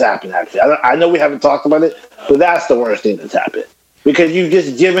thing that's happened, actually. I know we haven't talked about it, but that's the worst thing that's happened. Because you've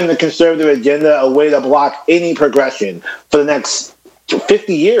just given the conservative agenda a way to block any progression for the next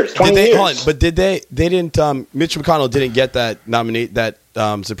 50 years, 20 years. Hold on, but did they didn't, Mitch McConnell didn't get that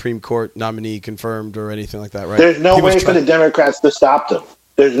Supreme Court nominee confirmed or anything like that, right? There's no He was way for trying- the Democrats to stop them.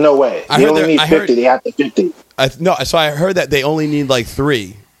 There's no way. I They heard only there- need I 50. heard- They have the 50. So I heard that they only need like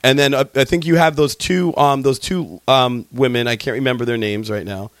 3. And then I think you have those two women. I can't remember their names right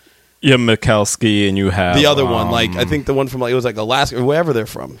now. You have Mikulski, and you have The other one, like I think the one from like it was like Alaska or wherever they're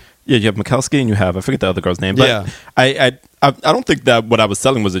from. Yeah, you have Mikulski, and you have I forget the other girl's name. But Yeah. I don't think that what I was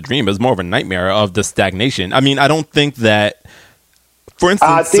selling was a dream. It was more of a nightmare of the stagnation. I mean, I don't think that. For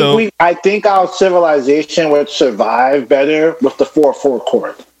instance, I think our civilization would survive better with the 4-4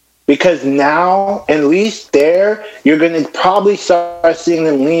 court. Because now, at least there, you're going to probably start seeing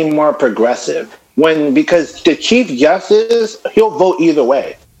them lean more progressive. Because the Chief Justice, he'll vote either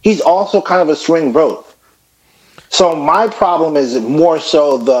way. He's also kind of a swing vote. So my problem is more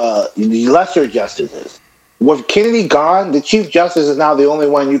so the lesser justices. With Kennedy gone, the Chief Justice is now the only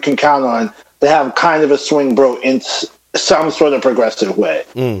one you can count on to have kind of a swing vote in some sort of progressive way.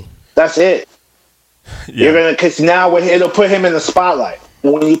 That's it. yeah. Because now it'll put him in the spotlight.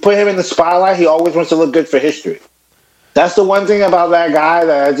 When you put him in the spotlight, he always wants to look good for history. That's the one thing about that guy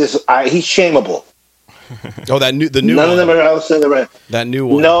that he's shameable. Oh, the new None one. of them are else in the red. That new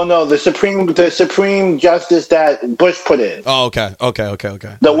one. No, the Supreme Justice that Bush put in. Oh, okay.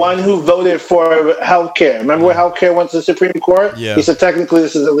 The one who voted for healthcare. Remember when healthcare went to the Supreme Court? Yeah. He said technically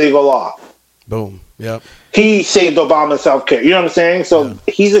this is illegal law. Boom. Yep. He saved Obama's healthcare. You know what I'm saying? So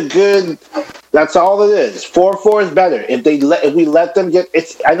he's a good. That's all it is. 4-4 is better if we let them get.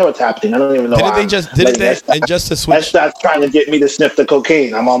 I know it's happening. I don't even know. And just to switch. That's trying to get me to sniff the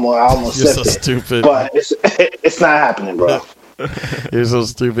cocaine. I almost You're sniffed so it. stupid. But it's not happening, bro. You're so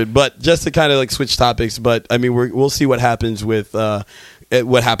stupid. But just to kind of like switch topics, but I mean, we'll see what happens with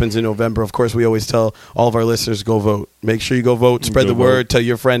what happens in November. Of course, we always tell all of our listeners, go vote. Make sure you go vote. Spread the word. Tell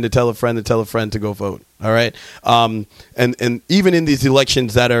your friend to tell a friend to tell a friend to go vote. All right. And even in these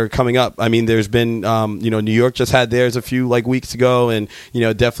elections that are coming up, I mean, there's been, New York just had theirs a few weeks ago, and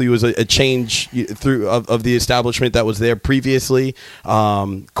definitely was a change through of the establishment that was there previously.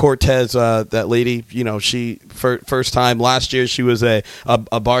 Cortez, that lady, she first time last year she was a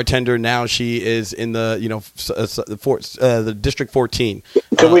bartender. Now she is in the the District 14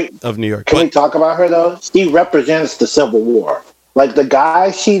 of New York. Can we talk about her though? She represents the Civil War. Like the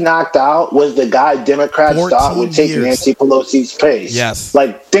guy she knocked out was the guy Democrats thought would take Nancy Pelosi's place. Yes.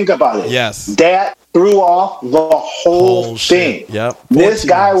 Like think about it. Yes. That threw off the whole thing. Shit. Yep. This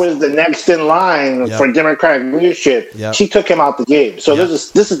guy was the next in line for Democratic leadership. Yep. She took him out the game. So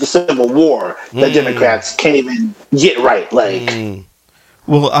this is the Civil War that Democrats can't even get right. Like.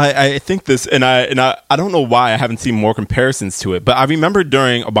 Well, I think this, and I don't know why I haven't seen more comparisons to it, but I remember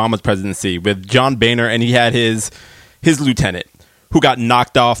during Obama's presidency with John Boehner, and he had his lieutenant who got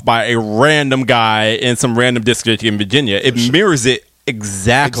knocked off by a random guy in some random district in Virginia. It mirrors it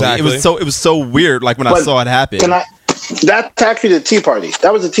exactly. It was so weird. Like when I saw it happen. That's actually the Tea Party.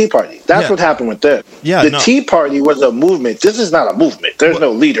 That was the Tea Party. That's what happened with them. Yeah, the Tea Party was a movement. This is not a movement. There's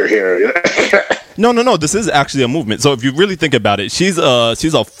no leader here. No. This is actually a movement. So if you really think about it, she's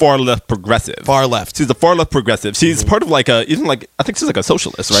a far left progressive. Far left. She's a far left progressive. She's part of I think she's like a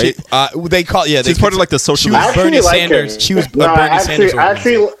socialist, right? She's part of like the socialist. She was Bernie Sanders. She was Bernie Sanders. I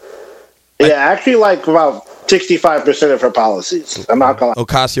actually like about 65% of her policies. I'm not gonna.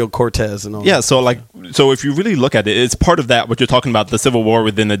 Ocasio-Cortez and all. Yeah, so if you really look at it, it's part of that what you're talking about, the civil war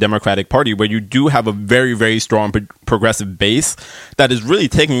within the Democratic Party, where you do have a very, very strong progressive base that is really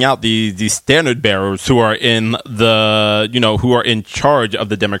taking out the standard bearers who are in who are in charge of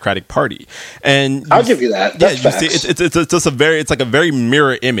the Democratic Party. And I'll give you that. That's facts. See, it's just it's like a very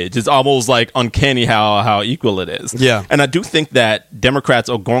mirror image. It's almost like uncanny how equal it is. Yeah, and I do think that Democrats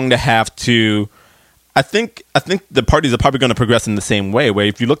are going to have to. I think the parties are probably going to progress in the same way. Where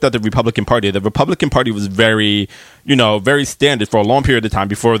if you looked at the Republican Party was very, very standard for a long period of time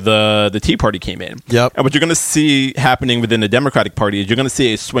before the Tea Party came in. Yep. And what you're going to see happening within the Democratic Party is you're going to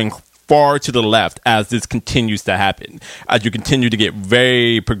see a swing far to the left as this continues to happen. As you continue to get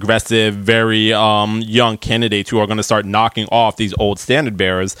very progressive, very young candidates who are going to start knocking off these old standard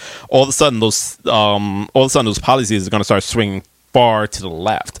bearers, all of a sudden those policies are going to start swinging far to the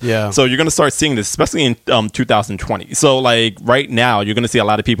left. Yeah. So you're going to start seeing this, especially in 2020. So like right now, you're going to see a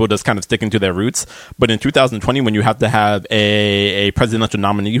lot of people just kind of sticking to their roots. But in 2020, when you have to have a presidential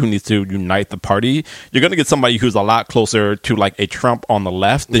nominee who needs to unite the party, you're going to get somebody who's a lot closer to like a Trump on the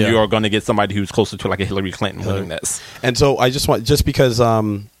left than you are going to get somebody who's closer to like a Hillary Clinton winning this. And so I just because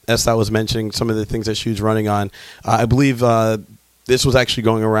Estelle was mentioning some of the things that she was running on, I believe this was actually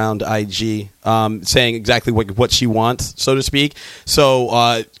going around IG, saying exactly what she wants, so to speak.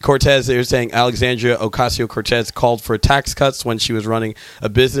 So Cortez, they were saying Alexandria Ocasio-Cortez called for tax cuts when she was running a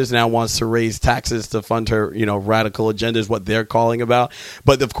business. Now wants to raise taxes to fund her, radical agenda is what they're calling about.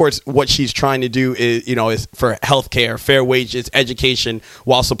 But of course, what she's trying to do is, is for healthcare, fair wages, education,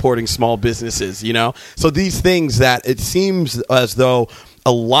 while supporting small businesses. So these things that it seems as though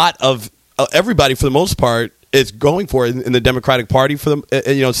a lot of everybody, for the most part, is going for it in the Democratic Party, for them,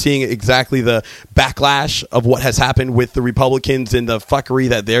 seeing exactly the backlash of what has happened with the Republicans and the fuckery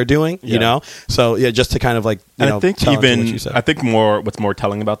that they're doing. So just to kind of like, I think tell into what you said. I think what's more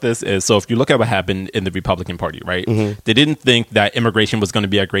telling about this is, so if you look at what happened in the Republican Party, right? Mm-hmm. They didn't think that immigration was going to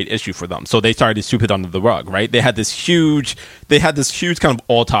be a great issue for them, so they started to sweep it under the rug, right? They had this huge kind of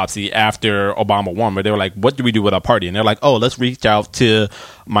autopsy after Obama won, where they were like, "What do we do with our party?" And they're like, "Oh, let's reach out to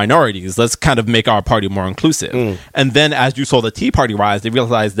minorities. Let's kind of make our party more inclusive." And then as you saw the Tea Party rise, they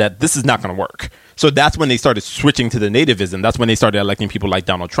realized that this is not going to work. So that's when they started switching to the nativism. That's when they started electing people like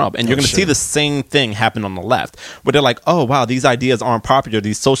Donald Trump. And you're going to see the same thing happen on the left, where they're like, oh, wow, these ideas aren't popular,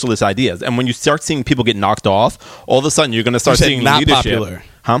 these socialist ideas. And when you start seeing people get knocked off, all of a sudden you're going to start seeing not leadership. Popular.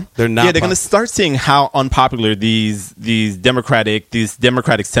 Huh? They're not. Yeah, they're going to start seeing how unpopular these democratic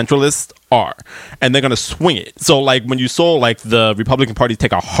centralists are, and they're going to swing it. So, like when you saw like the Republican Party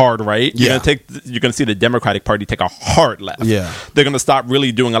take a hard right, you're going to see the Democratic Party take a hard left. Yeah, they're going to stop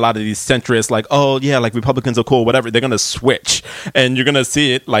really doing a lot of these centrists, like, oh yeah, like Republicans are cool, whatever. They're going to switch, and you're going to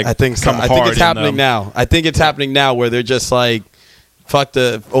see it like I think so. I think it's happening now. I think it's happening now where they're just like,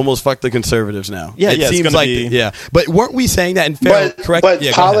 almost fuck the conservatives now. Yeah, it seems like But weren't we saying that in fair? Correct. But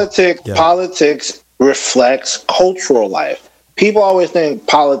politics reflects cultural life. People always think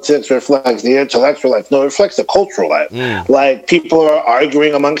politics reflects the intellectual life. No, it reflects the cultural life. Like, people are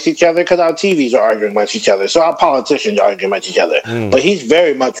arguing amongst each other because our TVs are arguing amongst each other. So our politicians are arguing amongst each other. But he's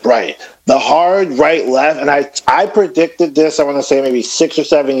very much right. The hard right left, and I predicted this, I want to say maybe 6 or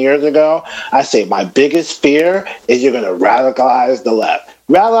 7 years ago. I say my biggest fear is you're going to radicalize the left.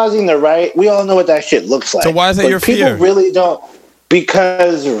 Radicalizing the right, we all know what that shit looks like. So why is that your fear? People really don't.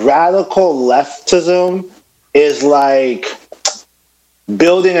 Because radical leftism is like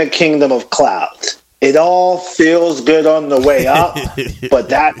building a kingdom of clouds. It all feels good on the way up, but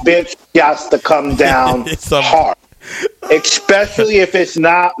that bitch has to come down hard. Especially if it's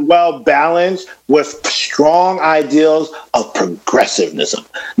not well balanced with strong ideals of progressivism.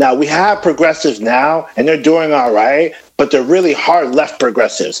 Now, we have progressives now, and they're doing all right, but they're really hard left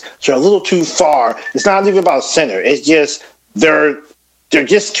progressives. So they're a little too far. It's not even about center. It's just they're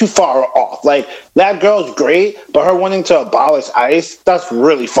just too far off. Like, that girl's great, but her wanting to abolish ICE, that's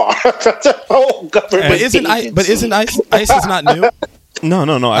really far. That's a whole government. But isn't ICE is not new?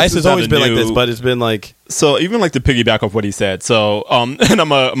 No. ICE has always been like this, but it's been like... So even like to piggyback off what he said, so and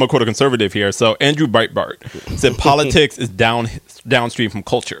I'm a quote a conservative here. So Andrew Breitbart said politics is downstream from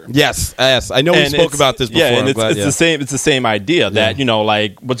culture. Yes. I know we spoke about this before. Yeah, and it's the same idea that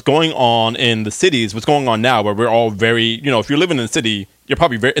like what's going on in the cities, what's going on now, where we're all very, if you're living in the city, you're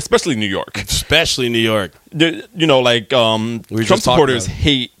probably very, especially New York. Trump supporters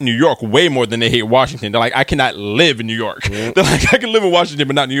hate New York way more than they hate Washington. They're like, I cannot live in New York. They're like, I can live in Washington,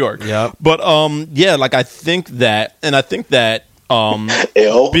 but not New York. Yep. But like I think that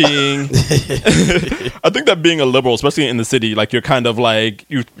being a liberal, especially in the city, like you're kind of like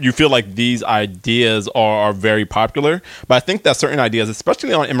you feel like these ideas are very popular, but I think that certain ideas,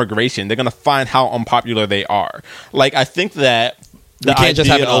 especially on immigration, they're gonna find how unpopular they are. Like I think that you can't just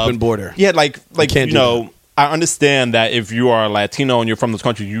have an open border. Yeah, like I understand that if you are Latino and you're from this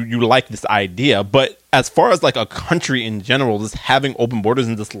country, you like this idea, but as far as like a country in general, just having open borders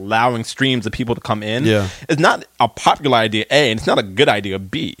and just allowing streams of people to come in is not a popular idea, A, and it's not a good idea,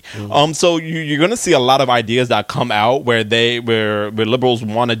 B. So you're going to see a lot of ideas that come out where liberals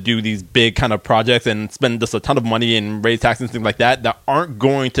want to do these big kind of projects and spend just a ton of money and raise taxes and things like that aren't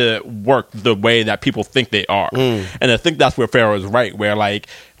going to work the way that people think they are. And I think that's where Farrah is right, where like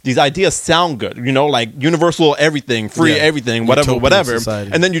these ideas sound good, like universal everything, free everything, whatever.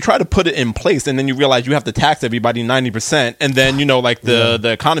 Society. And then you try to put it in place, and then you realize you have to tax everybody 90%. And then, the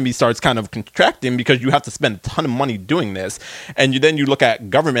economy starts kind of contracting because you have to spend a ton of money doing this. And then you look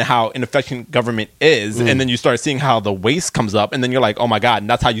at government, how inefficient government is. And then you start seeing how the waste comes up. And then you're like, oh my God. And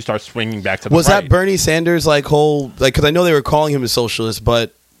that's how you start swinging back to the right. Was that Bernie Sanders' because I know they were calling him a socialist,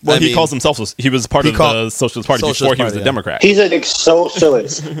 but... Well, he calls himself. He was part of the Socialist Party before he was a Democrat. He's an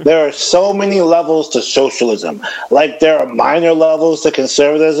socialist. There are so many levels to socialism. Like there are minor levels to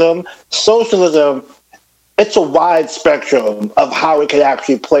conservatism. Socialism, it's a wide spectrum of how it could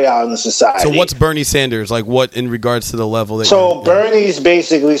actually play out in the society. So what's Bernie Sanders? Like what in regards to the level that Bernie's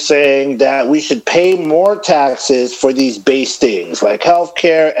basically saying that we should pay more taxes for these base things like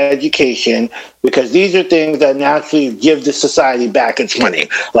healthcare, education, because these are things that naturally give the society back its money.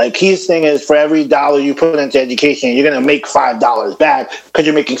 Like his thing is for every dollar you put into education, you're going to make $5 back because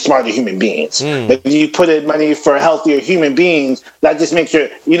you're making smarter human beings. If you put in money for healthier human beings, that just makes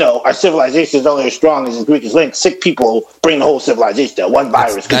our civilization is only as strong as its weakest civilization's linked. Sick people bring the whole civilization down. One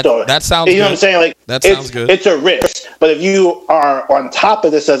virus. That sounds You know good. what I'm saying? Like, That sounds good. It's a risk. But if you are on top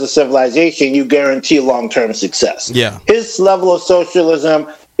of this as a civilization, you guarantee long-term success. Yeah. His level of socialism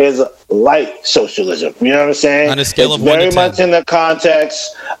is light socialism. You know what I'm saying? On a scale it's of 1 to very 10. much in the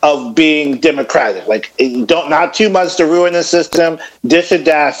context of being democratic. Like, not too much to ruin the system. Dish and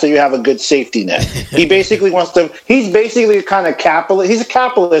dash so you have a good safety net. He basically wants to. He's basically a kind of capitalist. He's a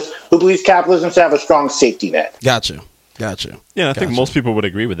capitalist who believes capitalism should have a strong safety net. Gotcha. Yeah, I think most people would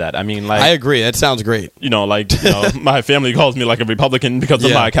agree with that. I mean, like, I agree. That sounds great. My family calls me like a Republican because of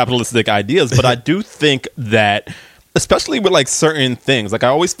Yeah. my capitalistic ideas, but I do think that, especially with like certain things, like I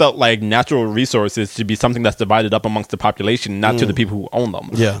always felt like natural resources should be something that's divided up amongst the population, not to the people who own them.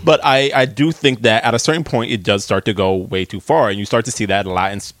 Yeah. But I do think that at a certain point it does start to go way too far, and you start to see that a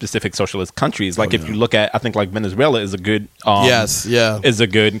lot in specific socialist countries. Like if you look at, I think like Venezuela is a good is a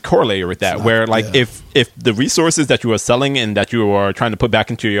good correlator with that, where like if the resources that you are selling and that you are trying to put back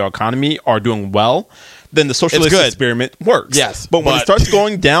into your economy are doing well, then the socialist good. experiment works. Yes, but when it but- starts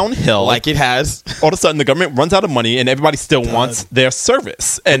going downhill, Like it has. all of a sudden the government runs out of money and everybody still wants their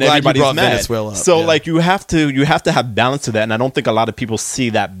service, and glad you everybody's brought mad. Venezuela up, So yeah. like you have to have balance to that, and I don't think a lot of people see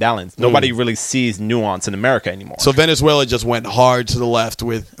that balance. Nobody really sees nuance in America anymore. So Venezuela just went hard to the left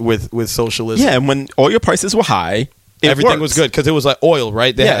with socialism. yeah, and when oil prices were high, Everything works. was good because it was like oil,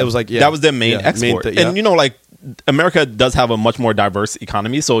 right? Yeah, It was like that was their main export. yeah. And like America does have a much more diverse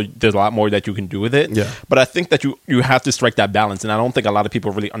economy, so there's a lot more that you can do with it. Yeah. But I think that you have to strike that balance, and I don't think a lot of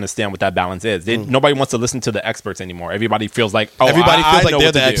people really understand what that balance is. Nobody wants to listen to the experts anymore. Everybody feels like Everybody feels like know they're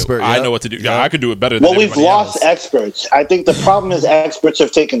what to the do. expert, I yeah. know what to do. Yeah. I could do it better. Well, than we've everybody lost else. experts. I think the problem is experts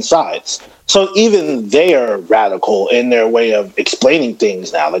have taken sides. So even they are radical in their way of explaining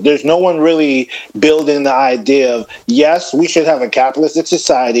things now. Like there's no one really building the idea of, yes, we should have a capitalistic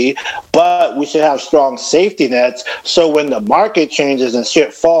society, but we should have strong safety nets so when the market changes and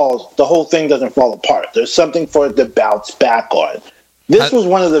shit falls, the whole thing doesn't fall apart. There's something for it to bounce back on. This was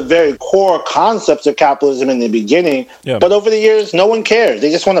one of the very core concepts of capitalism in the beginning, Yeah. but over the years, no one cares.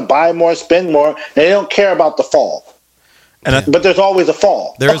 They just want to buy more, spend more, and they don't care about the fall. And But there's always a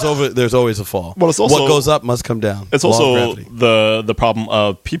fall. There's always a fall. Well, it's also- what goes up must come down. It's Law of also gravity. the problem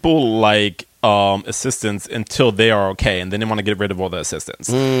of people like assistance until they are okay, and then they want to get rid of all the assistance.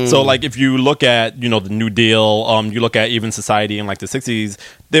 So like if you look at the New Deal, you look at even society in like the 60s,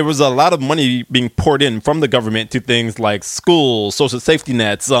 there was a lot of money being poured in from the government to things like schools, social safety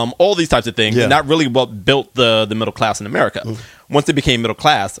nets, all these types of things, Yeah. and that really what built the middle class in America. Once they became middle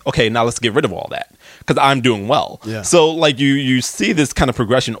class, okay, now let's get rid of all that because I'm doing well. Yeah. So like you see this kind of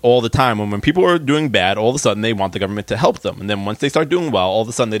progression all the time, and when people are doing bad, all of a sudden they want the government to help them, and then once they start doing well, all of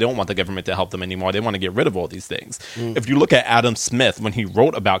a sudden they don't want the government to help them anymore. They want to get rid of all these things. If you look at Adam Smith, when he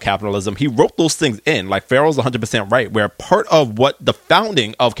wrote about capitalism, he wrote those things in. Like Farrell's 100% right, where part of what the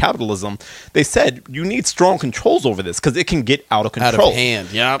founding of capitalism, they said you need strong controls over this because it can get out of Out control. of hand,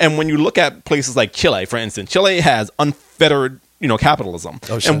 yeah. And when you look at places like Chile, for instance, Chile has unfettered capitalism.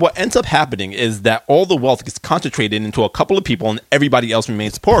 Oh, shit. And what ends up happening is that all the wealth gets concentrated into a couple of people and everybody else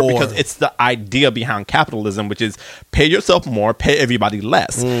remains poor Poor. because it's the idea behind capitalism, which is pay yourself more, pay everybody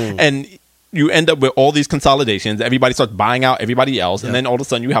less. And you end up with all these consolidations. Everybody starts buying out everybody else. And then all of a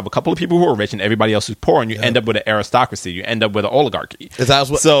sudden you have a couple of people who are rich and everybody else is poor. And you end up with an aristocracy. You end up with an oligarchy. Is that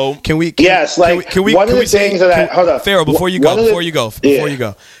what? So can we? Yes, like, can we? one Can of we the say? things that hold on. Pharaoh, before you One go, of the- before you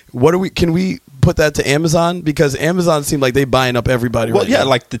go, what do we? Can we put that to Amazon because Amazon seemed like they buying up everybody? well, right yeah, now.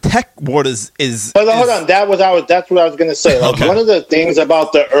 like the tech world is Hold on. That's what I was going to say. Like, Okay. one of the things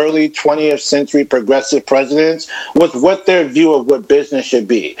about the early 20th century progressive presidents was what their view of what business should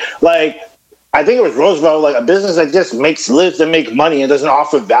be. Like, I think it was Roosevelt, like a business that just lives to make money and doesn't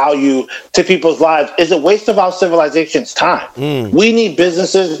offer value to people's lives is a waste of our civilization's time. We need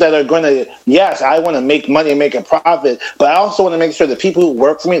businesses that are going to, yes, I want to make money and make a profit, but I also want to make sure that people who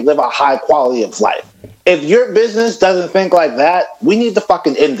work for me live a high quality of life. If your business doesn't think like that, we need to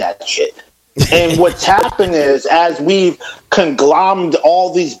fucking end that shit. And what's happened is, as we've conglomerated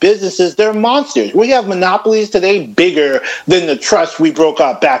all these businesses, they're monsters. We have monopolies today bigger than the trust we broke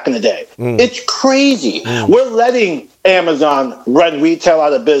up back in the day. It's crazy. We're letting Amazon run retail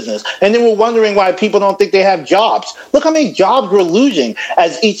out of business. And then we're wondering why people don't think they have jobs. Look how many jobs we're losing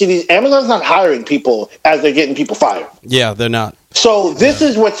as each of these. Amazon's not hiring people as they're getting people fired. yeah, they're not. So this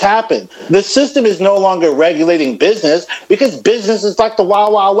is what's happened. The system is no longer regulating business because business is like the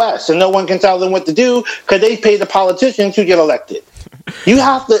Wild Wild West and no one can tell them what to do because they pay the politicians who get elected. You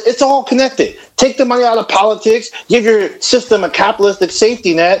have to, it's all connected. Take the money out of politics, give your system a capitalistic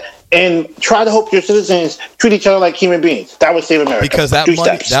safety net, and try to hope your citizens treat each other like human beings. That would save America. Because Two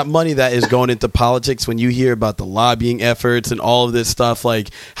steps. that money that is going into politics, when you hear about the lobbying efforts and all of this stuff, like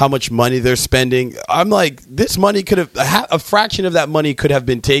how much money they're spending, I'm like, this money could have, a fraction of that money could have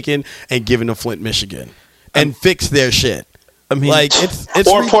been taken and given to Flint, Michigan, and fixed their shit. I mean, like it's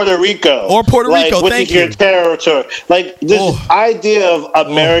or Puerto Rico, Rico. Which thank is your you. territory. Like this idea of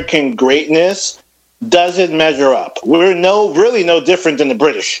American greatness doesn't measure up. We're really no different than the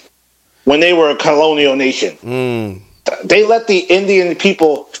British when they were a colonial nation. They let the Indian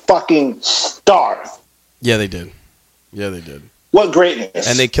people fucking starve. Yeah, they did. Yeah, they did. What greatness!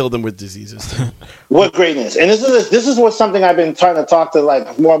 And they killed them with diseases. What greatness! And this is what something I've been trying to talk to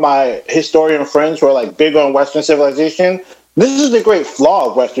like more of my historian friends who are like big on Western civilization. This is the great flaw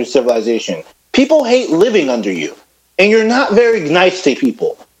of Western civilization. People hate living under you, and you're not very nice to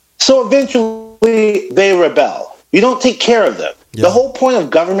people. So eventually, they rebel. You don't take care of them. Yeah. The whole point of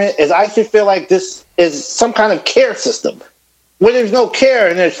government is I should feel like this is some kind of care system. When there's no care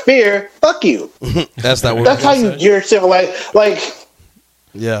and there's fear, fuck you. That's not what That's how you're civilized. Like,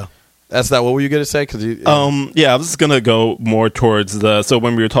 yeah. That's not what were you going to say? Cause I was going to go more towards so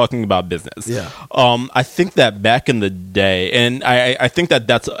when we were talking about business. Yeah. I think that back in the day, and I think that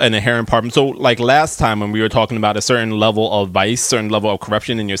that's an inherent problem. So like last time when we were talking about a certain level of vice, certain level of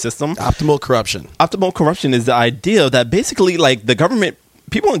corruption in your system. Optimal corruption. Optimal corruption is the idea that basically like the government,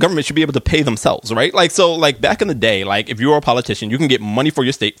 people in government should be able to pay themselves, right? Like, so like back in the day, like if you were a politician, you can get money for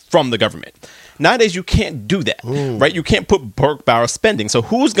your state from the government. Nowadays, you can't do that, right? You can't put bulk barrel spending. So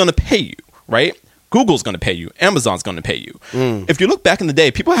who's going to pay you, right? Google's going to pay you. Amazon's going to pay you. If you look back in the day,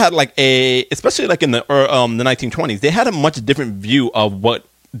 people had like especially like in the 1920s, they had a much different view of what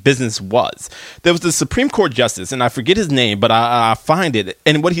business was. There was the Supreme Court justice, and I forget his name, but I find it.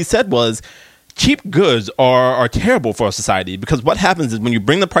 And what he said was, cheap goods are terrible for a society because what happens is when you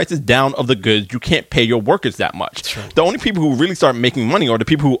bring the prices down of the goods, you can't pay your workers that much. Right. The only people who really start making money are the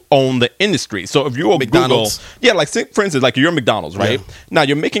people who own the industry. So if you're McDonald's. Google, like for instance, like you're McDonald's, right? Yeah. Now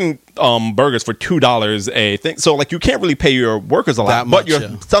you're making burgers for $2 a thing. So like you can't really pay your workers a lot, but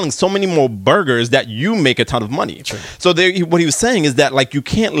you're selling so many more burgers that you make a ton of money. True. So what he was saying is that like you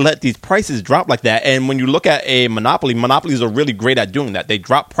can't let these prices drop like that. And when you look at a monopoly, monopolies are really great at doing that. They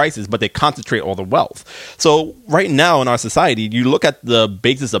drop prices, but they concentrate all the wealth. So right now in our society, you look at the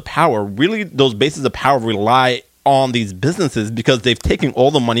basis of power, really those bases of power rely on these businesses because they've taken all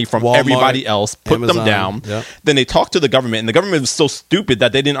the money from Walmart, everybody else, put Amazon, them down. Yep. Then they talk to the government, and the government was so stupid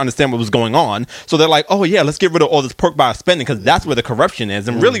that they didn't understand what was going on. So they're like, oh yeah, let's get rid of all this pork barrel spending because that's where the corruption is.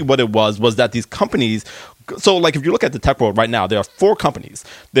 And really what it was that these companies, so like if you look at the tech world right now, there are 4 companies.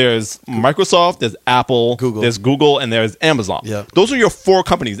 There's Microsoft, there's Apple, there's Google, and there's Amazon. Yeah. Those are your 4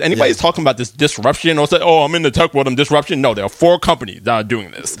 companies. Anybody's talking about this disruption or say, oh, I'm in the tech world, I'm disruption. No, there are 4 companies that are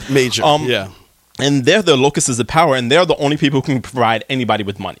doing this. Major. And they're the locusts of power, and they're the only people who can provide anybody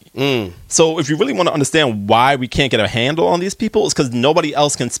with money. So if you really want to understand why we can't get a handle on these people, it's because nobody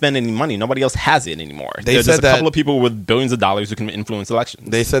else can spend any money. Nobody else has it anymore. There's just a couple of people with billions of dollars who can influence elections.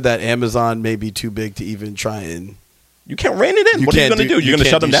 They said that Amazon may be too big to even try and... You can't rein it in. What are you going to do? You're going to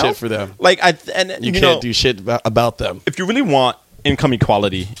shut them down? Shit for them. Like, you can't do shit about them. If you really want income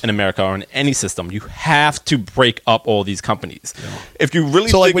equality in America or in any system, you have to break up all these companies. Yeah. If you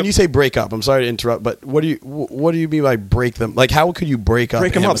really when you say break up, I'm sorry to interrupt, but what do you mean by break them? Like, how could you break up?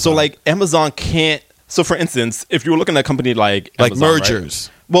 Break them up. So like Amazon can't. So for instance, if you were looking at a company like Amazon, mergers.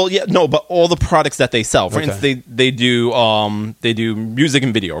 Right? Well, yeah, no, but all the products that they sell. For instance, they do music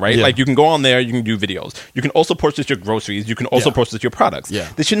and video, right? Yeah. Like you can go on there, you can do videos. You can also purchase your groceries. You can also purchase your products. Yeah.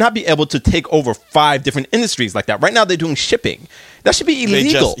 They should not be able to take over 5 different industries like that. Right now, they're doing shipping. That should be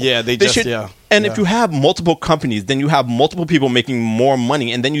illegal. And if you have multiple companies, then you have multiple people making more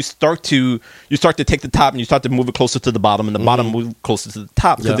money, and then you start to take the top and you start to move it closer to the bottom, and the bottom move closer to the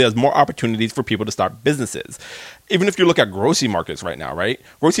top because there's more opportunities for people to start businesses. Even if you look at grocery markets right now, right?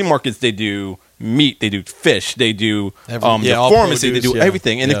 Grocery markets, they do meat, they do fish, they do pharmacy, they do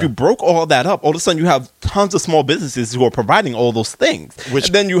everything. And if you broke all that up, all of a sudden you have tons of small businesses who are providing all those things. And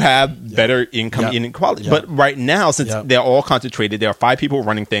then you have better income inequality. But right now, since they're all concentrated, there are 5 people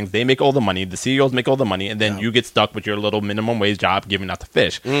running things. They make all the money. The CEOs make all the money. And then you get stuck with your little minimum wage job giving out the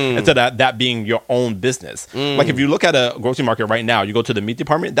fish. Instead of that being your own business. Like if you look at a grocery market right now, you go to the meat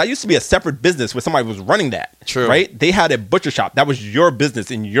department, that used to be a separate business where somebody was running that. True. Right? They had a butcher shop. That was your business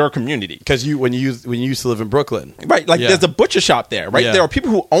in your community. Because when you used to live in Brooklyn. Right. Like there's a butcher shop there, right? There are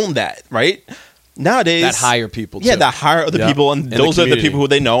people who own that, right? Nowadays, that hire people too. Yeah, that hire other people, and those are the people who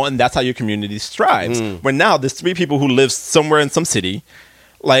they know, and that's how your community strives. Where now there's 3 people who live somewhere in some city,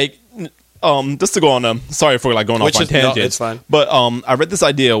 like just to go on sorry for like going Which off on is- no, tangents. it's fine. But I read this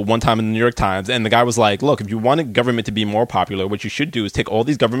idea one time in the New York Times, and the guy was like, look, if you want government to be more popular, what you should do is take all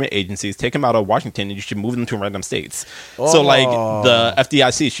these government agencies, take them out of Washington, and you should move them to random states. So like the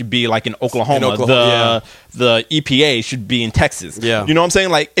FDIC should be like in Oklahoma, the EPA should be in Texas. Yeah. You know what I'm saying?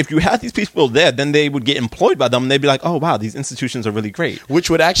 Like if you had these people there, then they would get employed by them, and they'd be like, oh wow, these institutions are really great. Which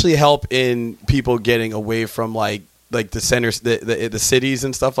would actually help in people getting away from like the centers, the cities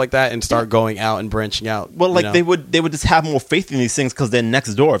and stuff like that, and start going out and branching out. Well, like you know? they would just have more faith in these things because they're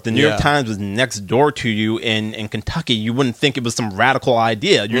next door. If the New Yeah. York Times was next door to you in Kentucky, you wouldn't think it was some radical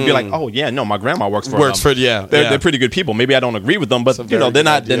idea. You'd be like, oh yeah, no, my grandma works for them. They're pretty good people. Maybe I don't agree with them, but It's a you know very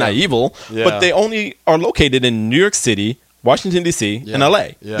they're good not idea. evil. Yeah. But they only are located in New York City, Washington D.C., and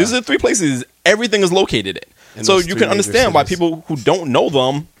L.A. Yeah. These are the three places everything is located in. In So those you three can major understand why cities. people who don't know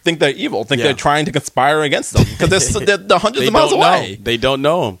them think they're evil, think Yeah. they're trying to conspire against them because they're hundreds of miles away. They don't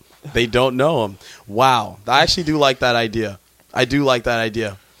know him. They don't know him. Wow, I actually do like that idea. I do like that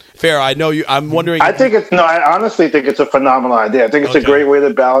idea. Farrah, I know you. I'm wondering. I honestly think it's a phenomenal idea. I think it's a Okay. great way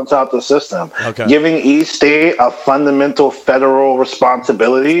to balance out the system. Okay. Giving each state a fundamental federal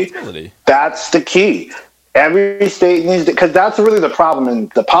responsibility, that's the key. Every state needs to, because that's really the problem in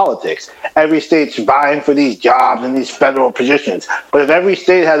the politics. Every state's vying for these jobs and these federal positions. But if every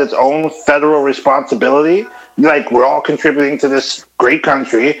state had its own federal responsibility, like we're all contributing to this great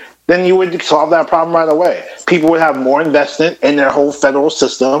country, then you would solve that problem right away. People would have more investment in their whole federal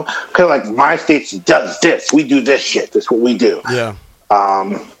system. Because like my state does this, we do this shit. That's what we do. Yeah.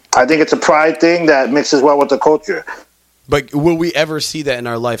 I think it's a pride thing that mixes well with the culture. But will we ever see that in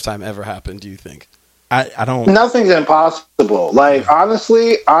our lifetime ever happen, do you think? I don't. Nothing's impossible. Like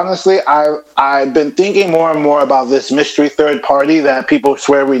honestly, I've been thinking more and more about this mystery third party that people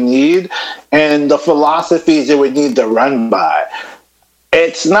swear we need, and the philosophies it would need to run by.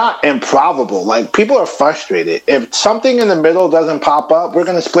 It's not improbable. Like people are frustrated. If something in the middle doesn't pop up, we're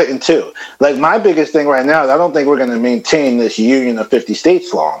going to split in two. Like my biggest thing right now is I don't think we're going to maintain this union of 50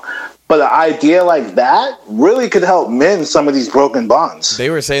 states long. But an idea like that really could help mend some of these broken bonds. They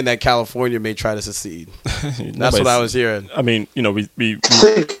were saying that California may try to secede. That's what I was hearing. I mean, you know, we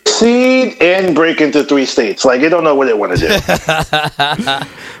Succeed and break into 3 states. Like they don't know what they want to do.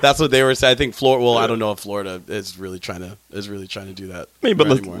 That's what they were saying. I think Florida. Well, I don't know if Florida is really trying to do that. I mean, but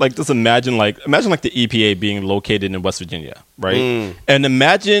anymore. like just imagine the EPA being located in West Virginia, right? And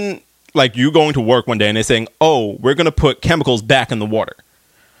imagine like you going to work one day and they're saying, "Oh, we're going to put chemicals back in the water."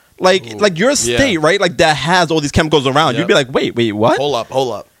 Like you're a state, right? Like that has all these chemicals around. Yep. You'd be like, wait, what? Hold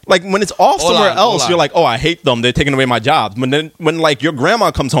up. Like when it's off Hold somewhere on, else, hold you're on. like, oh, I hate them. They're taking away my jobs. When like your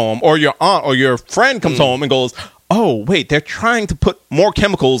grandma comes home or your aunt or your friend comes home and goes, oh, wait, they're trying to put more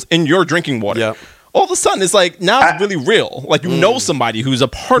chemicals in your drinking water. Yep. All of a sudden, it's like now it's really real. Like you know somebody who's a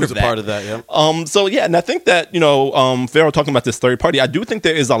part of that. Yeah. So yeah, and I think that Pharaoh talking about this third party, I do think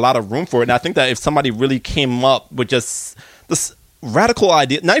there is a lot of room for it, and I think that if somebody really came up with just this radical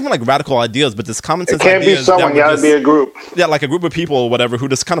idea, not even like radical ideas, but this common sense It can't be ideas someone, that would gotta just- be a group. yeah, like a group of people or whatever who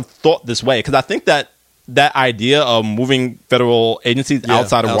just kind of thought this way. Because I think that idea of moving federal agencies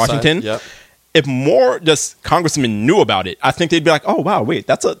outside of Washington, Yep. if more just congressmen knew about it, I think they'd be like, oh wow, wait,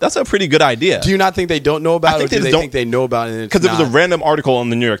 that's a pretty good idea. Do you not think they don't know about I it, or think do they they don't- think they know about it? Because it was a random article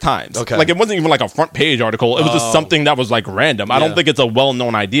in the New York Times. Okay. Like it wasn't even like a front page article. It was just something that was like random. I Yeah. don't think it's a well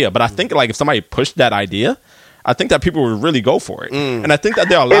known idea, but I think like if somebody pushed that idea, I think that people would really go for it. And I think that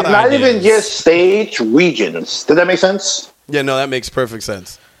there are a lot It's of not ideas. even just states, regions. Does that make sense? Yeah, no, that makes perfect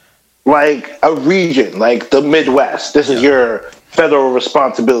sense. Like a region, like the Midwest. This is your federal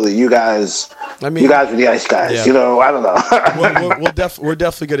responsibility. You guys, I mean, you guys are the ice guys. yeah. You know, I don't know. we're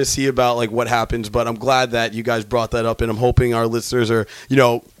definitely going to see about like what happens, but I'm glad that you guys brought that up, and I'm hoping our listeners are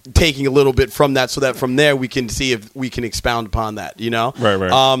taking a little bit from that, so that from there we can see if we can expound upon that.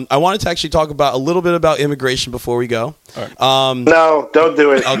 Right. I wanted to actually talk about a little bit about immigration before we go. No, don't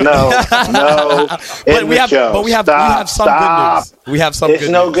do it. No. But we have some good news. We have some. It's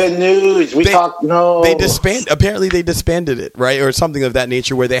good no news. good news. They apparently they disbanded it, right, or something of that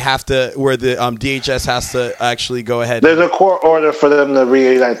nature, where they have to, where the DHS has to actually go ahead. There's a court order for them to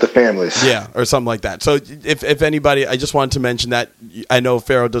reunite the families. Yeah, or something like that. So if anybody, I just wanted to mention that. I know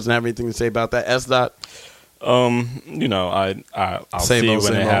Pharaoh doesn't have anything to say about that. S. Dot. I'll Same see old,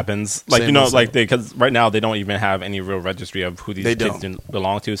 when same it old. happens. Like Same old, like because right now they don't even have any real registry of who these They kids don't.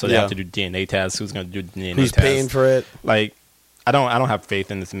 belong to, so they Yeah. have to do DNA tests. Who's going to do DNA Who's tests? paying for it? Like, I don't have faith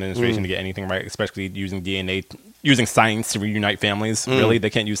in this administration to get anything right, especially using science to reunite families. Really,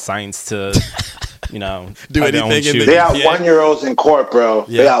 they can't use science to, Do tie their own anything in shoes. They got Yeah. 1-year-olds in court, bro.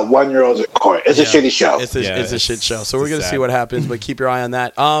 Yeah. They got 1-year-olds in court. It's a shitty show. It's a shit show. So we're it's gonna see sad. what happens, but keep your eye on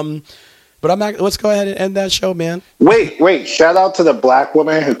that. But let's go ahead and end that show, man. Wait! Shout out to the black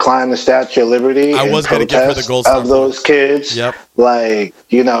woman who climbed the Statue of Liberty. I was going to give her the gold star of those kids. Yep. Like,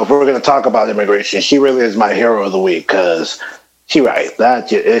 if we're going to talk about immigration, she really is my hero of the week because she right.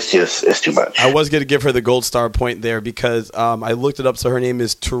 It's too much. I was going to give her the gold star point there because I looked it up. So her name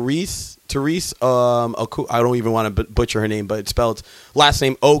is Therese. I don't even want to butcher her name, but it's spelled last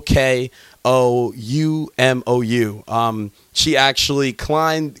name Okoumou. She actually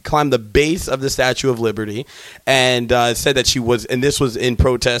climbed the base of the Statue of Liberty and said that she was, and this was in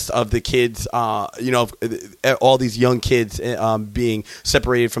protest of the kids, all these young kids being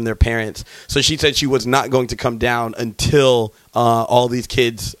separated from their parents. So she said she was not going to come down until all these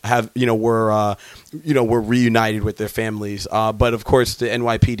kids were reunited with their families. But of course, the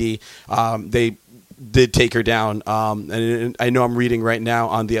NYPD they did take her down. And I know I'm reading right now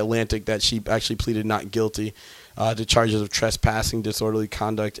on The Atlantic that she actually pleaded not guilty to charges of trespassing, disorderly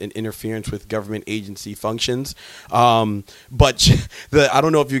conduct, and interference with government agency functions. But I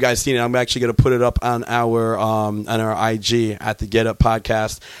don't know if you guys seen it. I'm actually going to put it up on our IG at the Get Up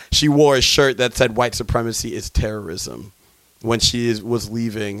Podcast. She wore a shirt that said "White supremacy is terrorism" when she was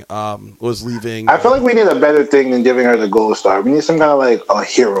leaving. I feel like we need a better thing than giving her the gold star. We need some kind of like a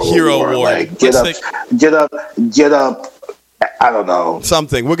hero award. Like get up. I don't know.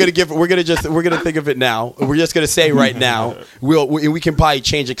 Something. We're gonna think of it now. We're just gonna say right now. We can probably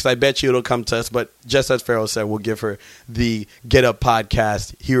change it because I bet you it'll come to us. But just as Pharaoh said, we'll give her the Get Up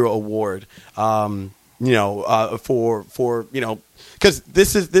Podcast Hero Award. Because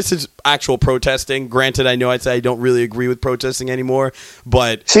this is actual protesting. Granted, I know I don't really agree with protesting anymore,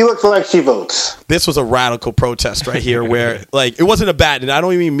 but she looks like she votes. This was a radical protest right here, where like it wasn't a bad, and I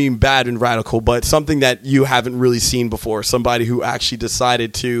don't even mean bad and radical, but something that you haven't really seen before. Somebody who actually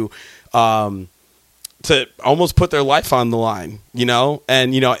decided to almost put their life on the line,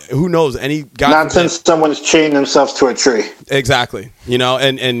 and who knows, not since someone's chained themselves to a tree. Exactly.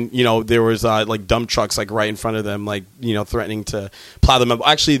 And there was like dump trucks like right in front of them, like, threatening to plow them up.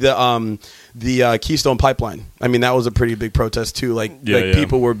 Actually, the Keystone Pipeline. I mean, that was a pretty big protest too.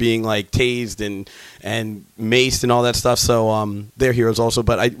 People were being like tased and maced and all that stuff. So they're heroes also.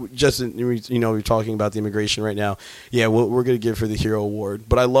 But we're talking about the immigration right now. Yeah, we're gonna give her the hero award.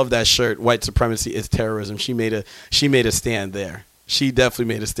 But I love that shirt. White supremacy is terrorism. She made a stand there. She definitely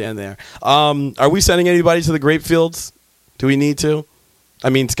made a stand there. Are we sending anybody to the grape fields? Do we need to? I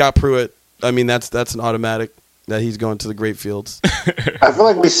mean, Scott Pruitt. I mean, that's an automatic that he's going to the grape fields. I feel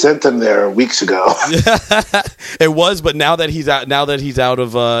like we sent him there weeks ago. It was, but now that he's out of he out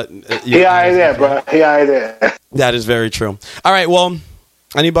of there, bro. He out of there. That is very true. All right. Well,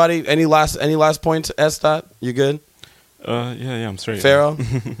 anybody? Any last points? S. You good? Yeah, I'm straight. Pharaoh.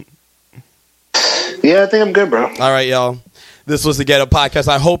 Yeah, I think I'm good, bro. All right, y'all. This was the Get Up Podcast.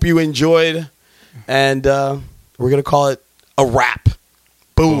 I hope you enjoyed, and we're gonna call it a wrap.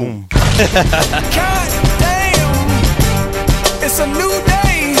 Boom. God damn, it's a new day.